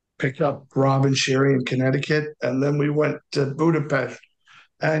pick up Rob and Sherry in Connecticut, and then we went to Budapest.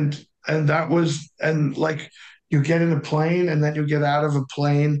 And like you get in a plane and then you get out of a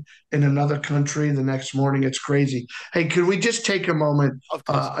plane in another country the next morning. It's crazy. Hey, could we just take a moment? Of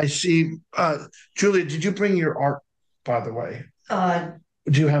course. I see, Julia, did you bring your art, by the way?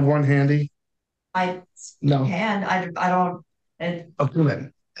 Do you have one handy? No. I don't. Okay,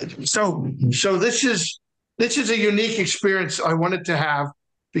 then. So this is a unique experience I wanted to have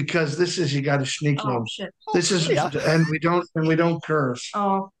because you got to sneak in. Shit. This is, and we don't curse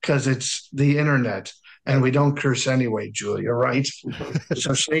because it's the internet. And we don't curse anyway, Julia, right?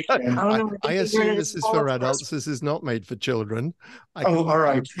 So sneak in. I assume this is for adults. This is not made for children. All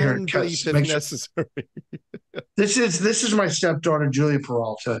right. Here, bleep if necessary. This is my stepdaughter, Julia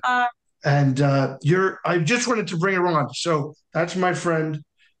Peralta. And I just wanted to bring her on. So that's my friend,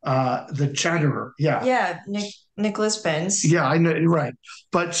 the Chatterer. Yeah. Yeah, Nicholas Benz. Yeah, I know. Right.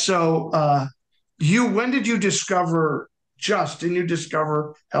 But so when did you discover didn't you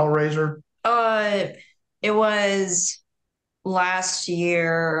discover Hellraiser? It was last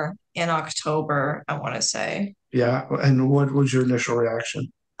year in October, I want to say. Yeah. And what was your initial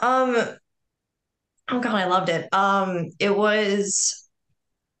reaction? Oh God, I loved it. It was,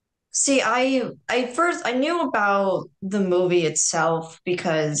 see, I knew about the movie itself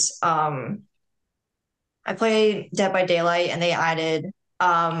because I played Dead by Daylight and they added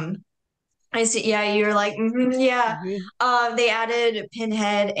I see. Yeah, you're like, yeah. They added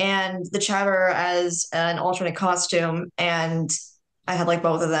Pinhead and the Chatterer as an alternate costume, and I had like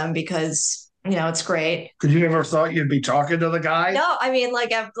both of them because it's great. Could you ever thought you'd be talking to the guy? No, I mean,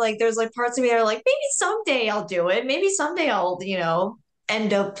 like there's like parts of me that are like, maybe someday I'll do it. Maybe someday I'll,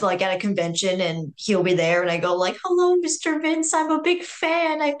 end up like at a convention and he'll be there and I go like, hello, Mr. Vince, I'm a big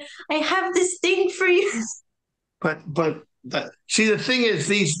fan. I have this thing for you. But see, the thing is,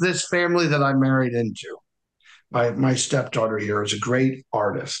 this family that I married into, my stepdaughter here is a great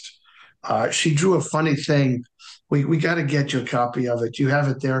artist. She drew a funny thing. We got to get you a copy of it. Do you have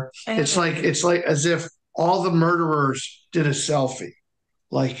it there? It's like as if all the murderers did a selfie,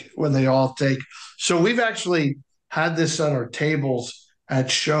 like when they all take. So we've actually had this on our tables at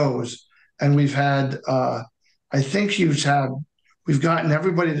shows, and we've had. I think we've gotten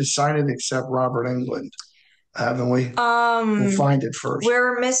everybody to sign it except Robert Englund, haven't we? We'll find it first.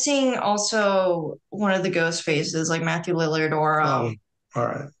 We're missing also one of the ghost faces, like Matthew Lillard or all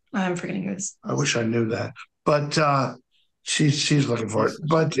right. I'm forgetting who's. I wish I knew that, but she's looking for it.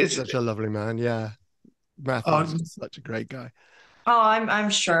 But it's such a lovely man. Yeah, Matthew's such a great guy. Oh, I'm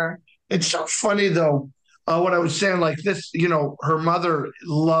sure. It's so funny though. What I was saying, like this, her mother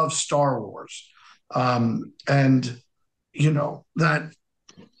loves Star Wars, and that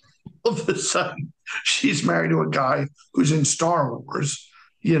all of a sudden she's married to a guy who's in Star Wars.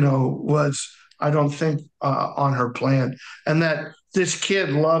 Was I don't think on her plan, and that this kid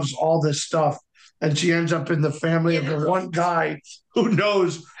loves all this stuff, and she ends up in the family of the one guy who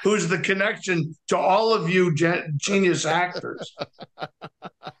knows who's the connection to all of you genius actors.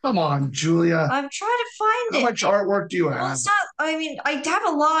 Come on, Julia. I'm trying to find it. How much artwork do you have? Well, it's not, I mean, I have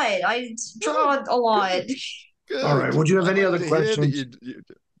a lot. I draw a lot. Good. All right. Would you have any other questions?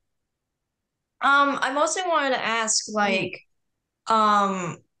 I mostly wanted to ask, like,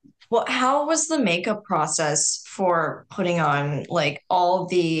 how was the makeup process for putting on like all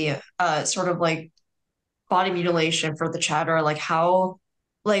the sort of like body mutilation for the Chatterer? Like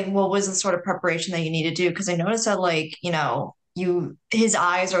what was the sort of preparation that you need to do? Because I noticed that like, his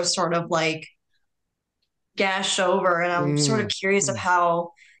eyes are sort of like gashed over, and I'm sort of curious of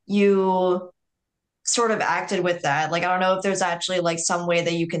how you sort of acted with that. Like, I don't know if there's actually like some way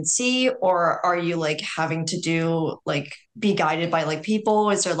that you can see, or are you like having to do like be guided by like people?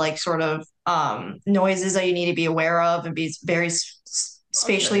 Is there like sort of noises that you need to be aware of and be very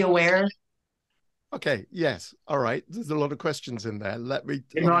spatially aware? Okay. Yes. All right. There's a lot of questions in there.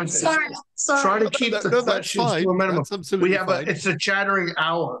 Sorry. Try to keep the questions to a minimum. It's a chattering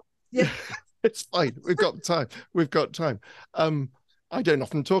hour. Yeah. It's fine. We've got time. I don't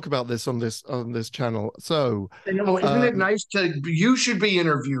often talk about this on this channel. So isn't it nice you should be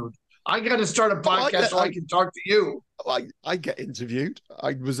interviewed? I got to start a podcast so I can talk to you. I get interviewed.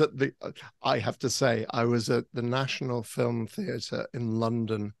 I have to say, I was at the National Film Theatre in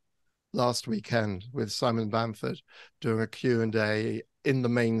London last weekend with Simon Bamford doing a Q&A in the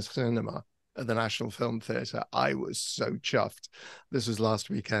main cinema at the National Film Theatre. I was so chuffed. This was last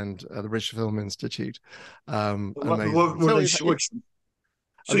weekend at the British Film Institute. What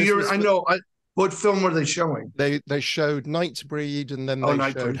film were they showing? They showed NIGHTBREED, and then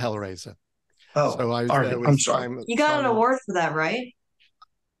they showed Hellraiser. Oh, so I was there with Simon. You got an award for that, right?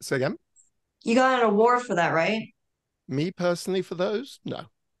 Say again? You got an award for that, right? Me personally for those? No.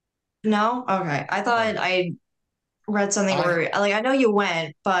 No? Okay. I thought I read something where, like, I know you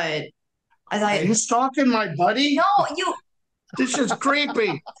went, but I thought... Are you stalking my buddy? No, you... This is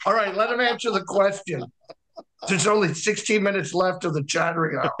creepy. All right, let him answer the question. There's only 16 minutes left of the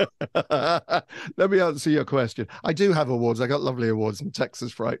chattering hour. Let me answer your question. I do have awards. I got lovely awards in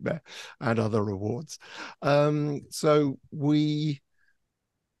Texas Frightmare and other awards. To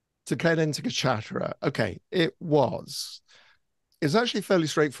get into Chatterer, okay, it's actually fairly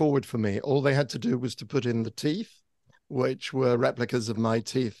straightforward for me. All they had to do was to put in the teeth, which were replicas of my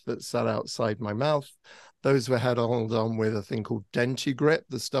teeth that sat outside my mouth. Those were held on with a thing called DentiGrip,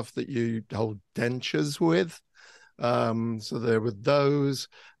 the stuff that you hold dentures with. So there were those.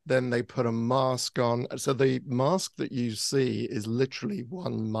 Then they put a mask on. So the mask that you see is literally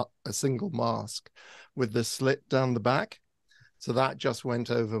a single mask with the slit down the back. So that just went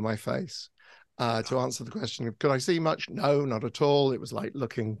over my face. To answer the question, could I see much? No, not at all. It was like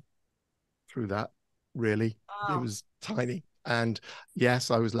looking through that, really. Oh. It was tiny. And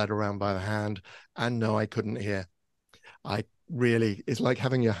yes, I was led around by the hand. And no, I couldn't hear. It's like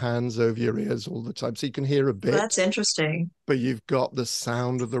having your hands over your ears all the time. So you can hear a bit. That's interesting. But you've got the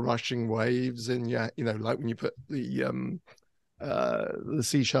sound of the rushing waves in your, like when you put the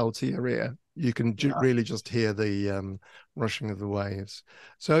seashell to your ear, you can really just hear the rushing of the waves.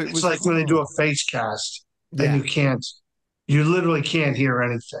 So it's like when they do a face cast, then you You literally can't hear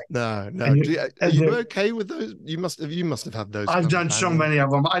anything. No. And Are you okay with those? You must have had those. I've done so many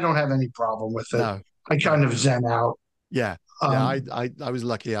of them. I don't have any problem with it. No. I kind of zen out. Yeah. I was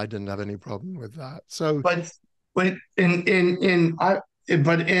lucky. I didn't have any problem with that. So, but in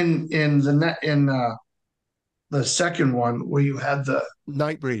the second one where you had the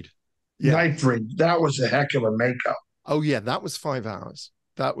NIGHTBREED. Yeah. NIGHTBREED, that was a heck of a makeup. Oh yeah, that was 5 hours.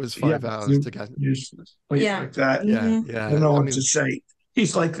 That was 5 hours to get. Like that. Yeah. I don't know what to say.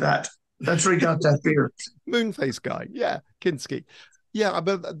 He's like that. That's where he got that beard. Moonface guy. Yeah. Kinski. Yeah,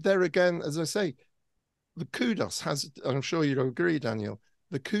 but there again, as I say, the kudos has, I'm sure you'll agree, Daniel,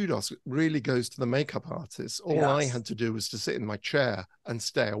 the kudos really goes to the makeup artist. All I had to do was to sit in my chair and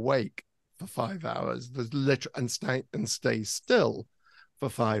stay awake for 5 hours. There's literally and stay still for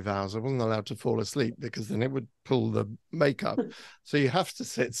 5 hours. I wasn't allowed to fall asleep because then it would pull the makeup. So you have to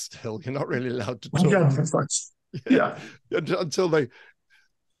sit still. You're not really allowed to talk. Yeah. Until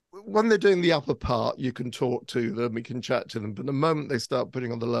when they're doing the upper part, you can talk to them, you can chat to them. But the moment they start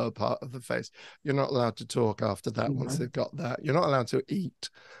putting on the lower part of the face, you're not allowed to talk after that. Once they've got that, you're not allowed to eat.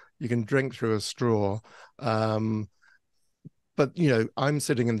 You can drink through a straw. But, I'm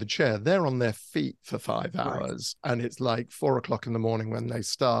sitting in the chair. They're on their feet for 5 hours. Right. And it's like 4 o'clock in the morning when they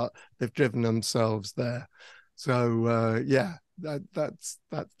start. They've driven themselves there. So, that's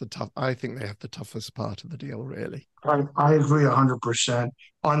the tough. I think they have the toughest part of the deal, really. I agree 100%.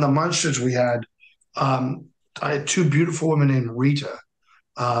 On the Munsters we had, I had 2 beautiful women named Rita,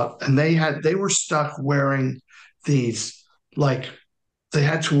 and they were stuck wearing these, like, they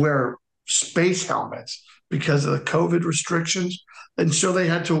had to wear space helmets because of the COVID restrictions, and so they'd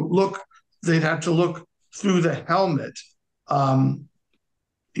have to look through the helmet,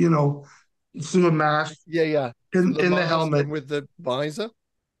 through a mask. Yeah. In the helmet with the visor.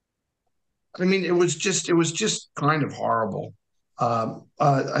 I mean, it was just kind of horrible.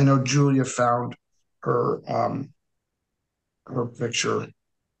 I know Julia found her picture.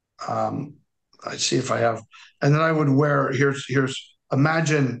 I see if I have, and then I would wear. Here's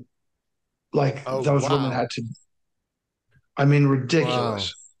imagine, like those women had to. I mean,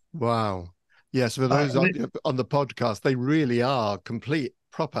 ridiculous. Wow. Yes, for those on the podcast, they really are complete.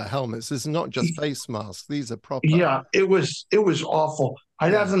 Proper helmets. This is not just face masks. These are proper. Yeah, it was awful.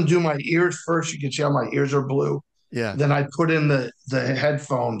 I'd have them do my ears first. You can see how my ears are blue. Yeah. Then I put in the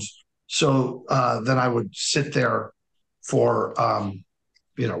headphones. So then I would sit there for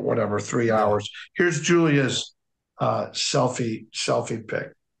 3 hours. Here's Julia's selfie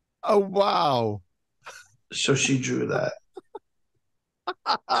pic. Oh wow! So she drew that.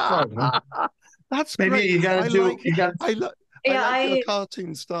 That's maybe great. You got to do. I like the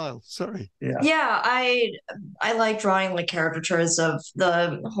cartoon style. Sorry. Yeah, I like drawing like caricatures of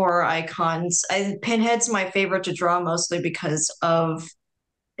the horror icons. Pinhead's my favorite to draw, mostly because of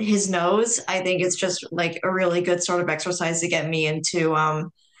his nose. I think it's just like a really good sort of exercise to get me into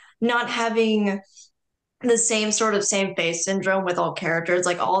not having the same face syndrome with all characters.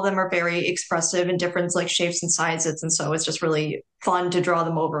 Like all of them are very expressive in different like shapes and sizes, and so it's just really fun to draw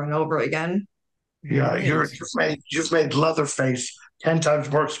them over and over again. Yeah, you've made Leatherface 10 times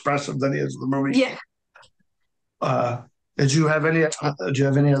more expressive than he is in the movie. Yeah. Do you have any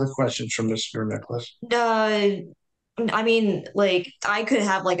other questions from Mr. Nicholas? I mean, like I could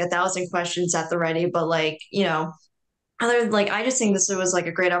have like 1,000 questions at the ready, but like, I just think this was like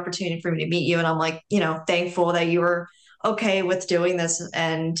a great opportunity for me to meet you, and I'm like, thankful that you were okay with doing this,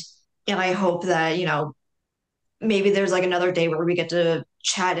 and I hope that maybe there's like another day where we get to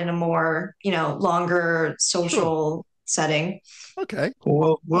chat in a more, longer social setting. Okay.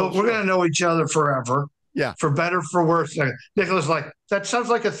 Well, we're going to know each other forever. Yeah. For better, for worse. Nicholas, that sounds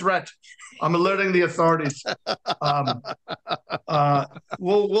like a threat. I'm alerting the authorities.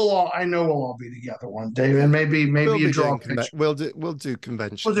 We'll all be together one day, and maybe you draw. We'll do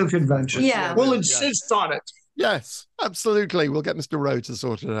conventions. We'll do conventions. Yeah. We'll insist on it. Yes, absolutely. We'll get Mr. Rowe to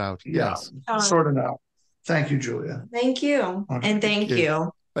sort it out. Yes. Sort it out. Thank you, Julia. Thank you. And thank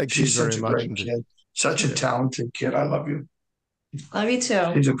you. Thank you very much. Great kid. Such a talented kid. I love you. Love you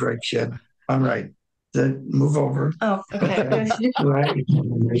too. He's a great kid. All right. Move over. Oh, okay. Right.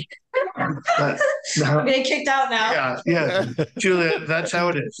 I'm getting kicked out now. Yeah. Julia, that's how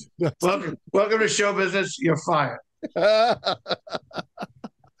it is. Welcome to show business. You're fired. Yeah.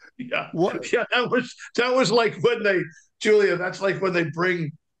 What? Yeah, that was like when Julia, that's like when they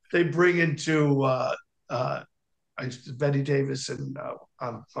bring into Betty Davis and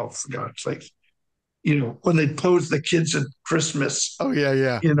forgot. It's like, when they pose the kids at Christmas. Oh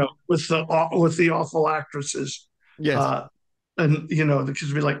yeah. With the awful actresses. Yes. And the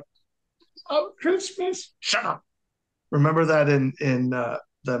kids would be like, "Oh, Christmas, shut up." Remember that in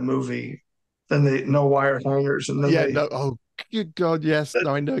that movie? Then they no wire hangers, and then they Oh, good God, yes.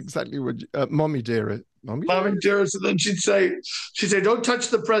 No, I know exactly what Mommy dear. Mommy Mommy dearest, and then she'd say, "Don't touch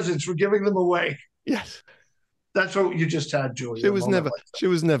the presents. We're giving them away." Yes. That's what you just had, Julia. She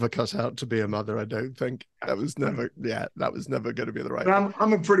was never cut out to be a mother, I don't think. That was never going to be the right thing.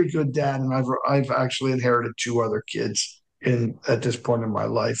 I'm a pretty good dad, and I've actually inherited 2 other kids at this point in my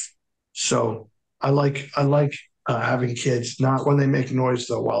life. So I like having kids, not when they make noise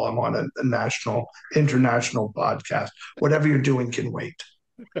though while I'm on a international podcast. Whatever you're doing can wait.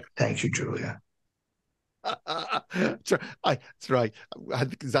 Thank you, Julia. That's right. I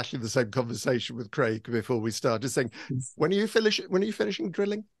had exactly the same conversation with Craig before we started, saying, when are you finishing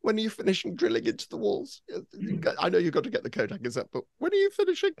drilling? When are you finishing drilling into the walls? I know you've got to get the coat hangers up, but when are you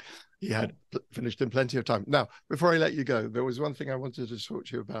finishing? He had finished in plenty of time. Now, before I let you go, there was one thing I wanted to talk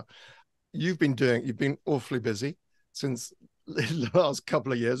to you about. You've been awfully busy since the last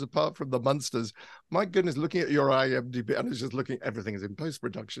couple of years, apart from the Munsters. My goodness, looking at your IMDb, and I was just looking, everything is in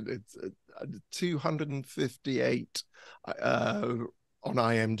post-production. It's 258 on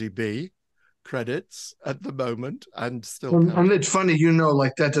IMDb credits at the moment, and still. And it's funny,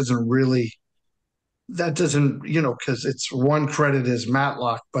 like that doesn't, because it's one credit is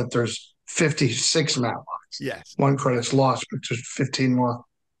Matlock, but there's 56 Matlocks. Yes. One credit's lost, but there's 15 more.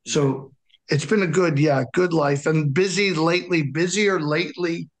 So it's been a good life, and busier lately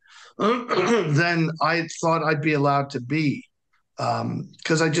than I thought I'd be allowed to be.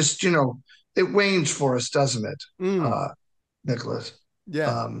 Because I just, it wanes for us, doesn't it, Nicholas?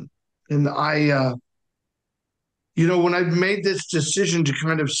 Yeah. And I, when I made this decision to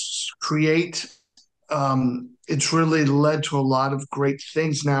kind of create, it's really led to a lot of great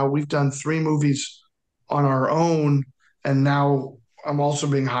things. Now we've done 3 movies on our own, and now I'm also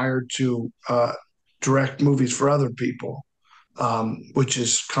being hired to direct movies for other people, which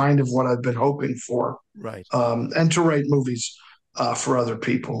is kind of what I've been hoping for. Right. And to write movies for other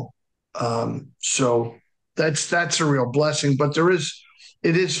people. So that's a real blessing. But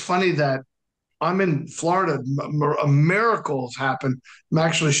it is funny that I'm in Florida. A miracle has happened. I'm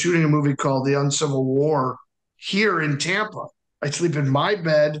actually shooting a movie called The Uncivil War here in Tampa. I sleep in my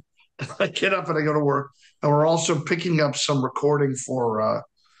bed, and I get up and I go to work. And we're also picking up some recording for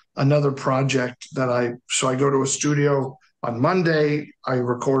another project so I go to a studio on Monday. I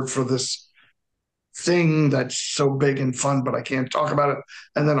record for this thing that's so big and fun, but I can't talk about it.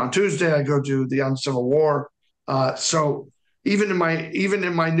 And then on Tuesday, I go to the Uncivil War. So even in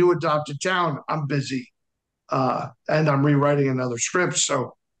my new adopted town, I'm busy, and I'm rewriting another script.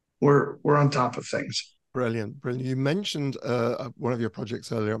 So we're on top of things. Brilliant. You mentioned one of your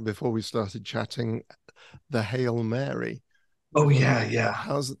projects earlier on before we started chatting, the Hail Mary. Oh yeah.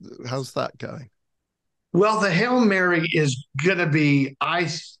 How's that going? Well, the Hail Mary is gonna be. I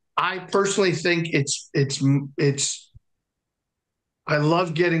personally think it's. I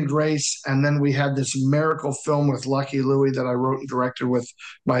love Getting Grace, and then we had this miracle film with Lucky Louie that I wrote and directed with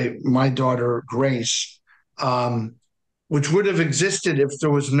my daughter Grace, which would have existed if there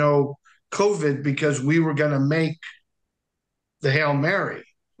was no COVID, because we were going to make the Hail Mary.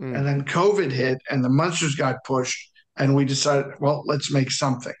 And then COVID hit and the Munsters got pushed, and we decided, well, let's make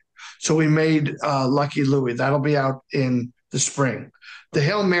something. So we made Lucky Louie. That'll be out in the spring. The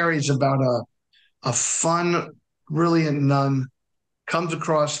Hail Mary is about a fun, brilliant nun comes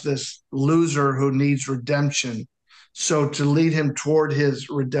across this loser who needs redemption. So to lead him toward his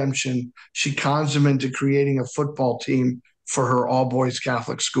redemption, she cons him into creating a football team for her all-boys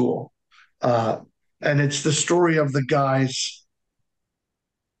Catholic school. And it's the story of the guy's.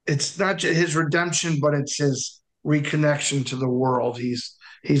 It's not just his redemption, but it's his reconnection to the world.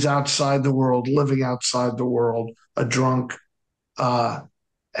 He's outside the world, living outside the world, a drunk.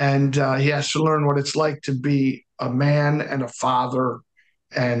 And he has to learn what it's like to be a man and a father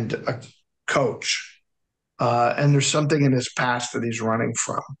and a coach. And there's something in his past that he's running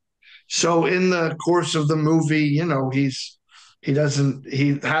from. So in the course of the movie,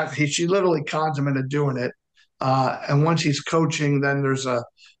 she literally cons him into doing it. And once he's coaching, then there's a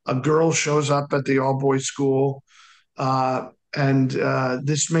girl shows up at the all-boys school. And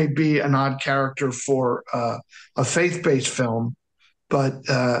this may be an odd character for a faith-based film, but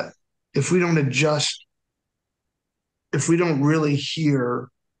if we don't adjust, if we don't really hear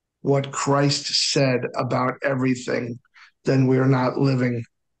what Christ said about everything, then we're not living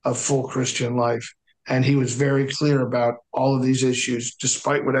a full Christian life. And he was very clear about all of these issues,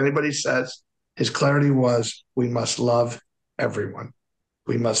 despite what anybody says. His clarity was, we must love everyone.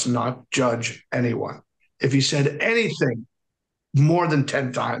 We must not judge anyone. If he said anything more than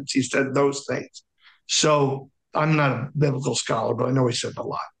 10 times, he said those things. So I'm not a biblical scholar, but I know he said a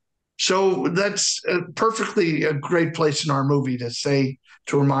lot. So that's perfectly a great place in our movie to say,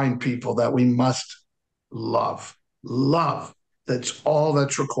 to remind people that we must love. Love. That's all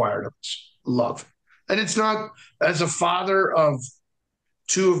that's required of us. Love. And it's not, as a father of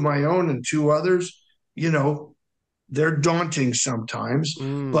two of my own and two others, you know, they're daunting sometimes,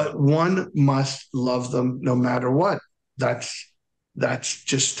 but one must love them no matter what. That's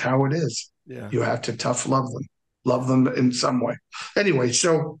just how it is. Yeah. You have to tough love them in some way. Anyway,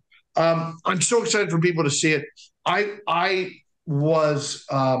 so I'm so excited for people to see it. I was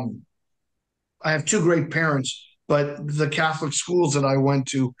I have two great parents, but the Catholic schools that I went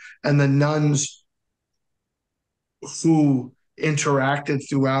to and the nuns who interacted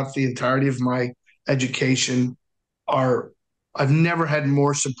throughout the entirety of my education are, I've never had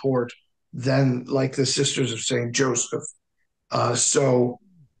more support than like the Sisters of St. Joseph.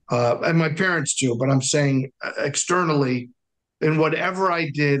 And my parents too, but I'm saying externally, in whatever I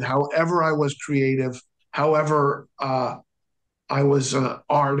did, however I was creative, however I was an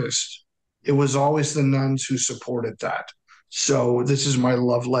artist, it was always the nuns who supported that. So this is my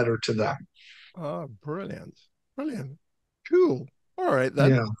love letter to them. Oh, brilliant. Brilliant. Cool. All right,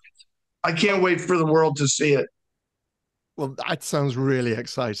 then. Yeah. I can't wait for the world to see it. Well, that sounds really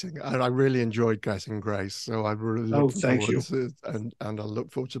exciting. And I really enjoyed Getting Grace. So I'm really looking forward to it. And I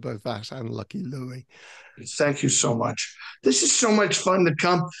look forward to both that and Lucky Louie. Thank you so much. This is so much fun to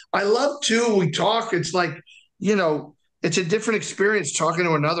come. I love too, we talk. It's like, you know, it's a different experience talking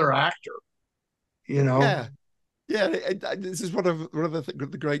to another actor, you know? Yeah. Yeah. This is one of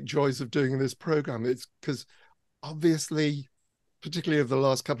the great joys of doing this program. It's because obviously, particularly over the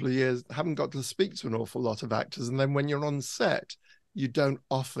last couple of years, haven't got to speak to an awful lot of actors. And then when you're on set, you don't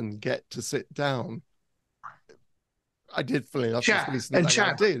often get to sit down. I did, funny enough, chat. I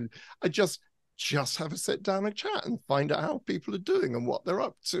just have a sit down and chat and find out how people are doing and what they're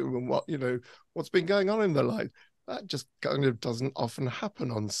up to and what, you know, what's been going on in their life. That just kind of doesn't often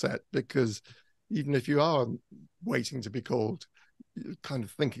happen on set, because even if you are waiting to be called, you're kind of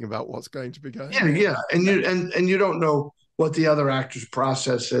thinking about what's going to be going on. Yeah. And you don't know what the other actor's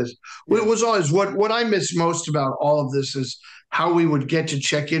process is. It was always what I miss most about all of this is how we would get to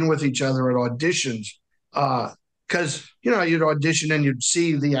check in with each other at auditions. Because, you know, you'd audition and you'd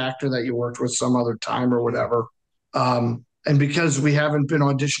see the actor that you worked with some other time or whatever. And because we haven't been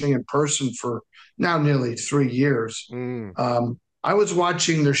auditioning in person for now nearly 3 years, I was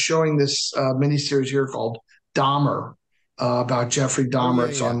watching, they're showing this miniseries here called Dahmer, about Jeffrey Dahmer.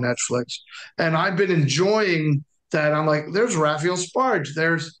 It's on Netflix. And I've been enjoying that. I'm like, there's Raphael Sparge,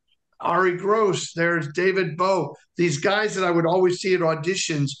 there's Ari Gross, there's David Bowe, these guys that I would always see at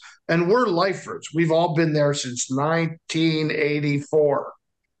auditions, and we're lifers. We've all been there since 1984.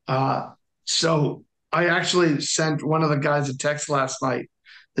 So I actually sent one of the guys a text last night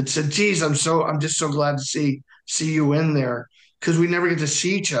that said, geez, I'm just so glad to see you in there, because we never get to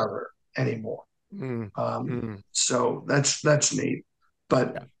see each other anymore. So that's neat.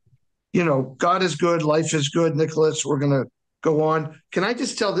 But you know, God is good, life is good. Nicholas, we're gonna go on. Can I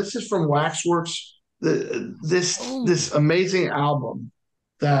just tell, this is from Waxworks, this amazing album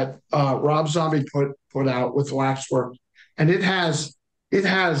that Rob Zombie put out with Waxworks, and it has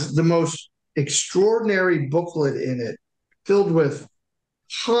the most extraordinary booklet in it, filled with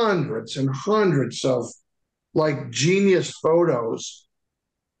hundreds and hundreds of like genius photos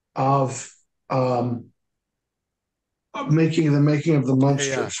of making of the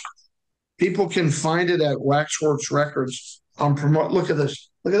Munsters. People can find it at Waxworks Records on promote. Look at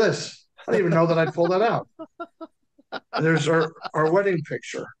this. I didn't even know that I pulled that out. There's our wedding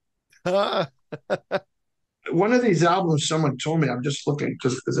picture. One of these albums, someone told me, I'm just looking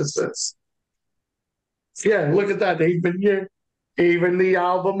because it's this. Yeah, look at that. Even the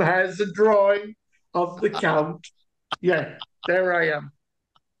album has a drawing of the Count. Yeah, there I am.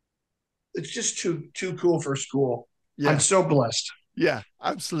 It's just too cool for school. Yeah. I'm so blessed. Yeah,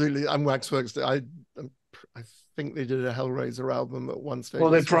 absolutely. I'm Waxworks. I think they did a Hellraiser album at one stage.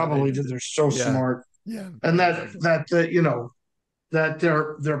 Well, they probably did. They're so smart. Yeah, and that you know, that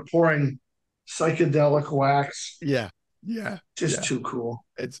they're pouring psychedelic wax. Yeah, just too cool.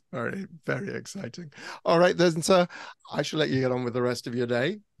 It's very, very exciting. All right, then, sir. I shall let you get on with the rest of your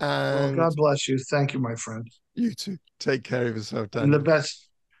day. And God bless you. Thank you, my friend. You too. Take care of yourself, Dan. And the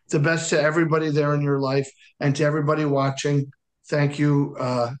best to everybody there in your life, and to everybody watching. Thank you.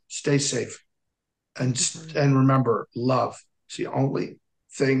 Stay safe. And remember, love is the only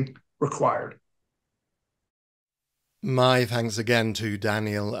thing required. My thanks again to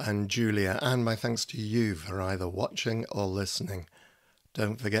Daniel and Julia, and my thanks to you for either watching or listening.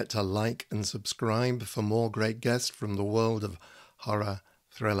 Don't forget to like and subscribe for more great guests from the world of horror,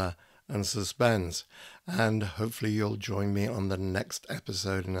 thriller, and suspense. And hopefully you'll join me on the next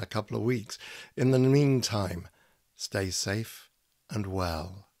episode in a couple of weeks. In the meantime, stay safe and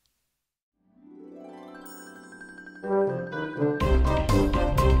well.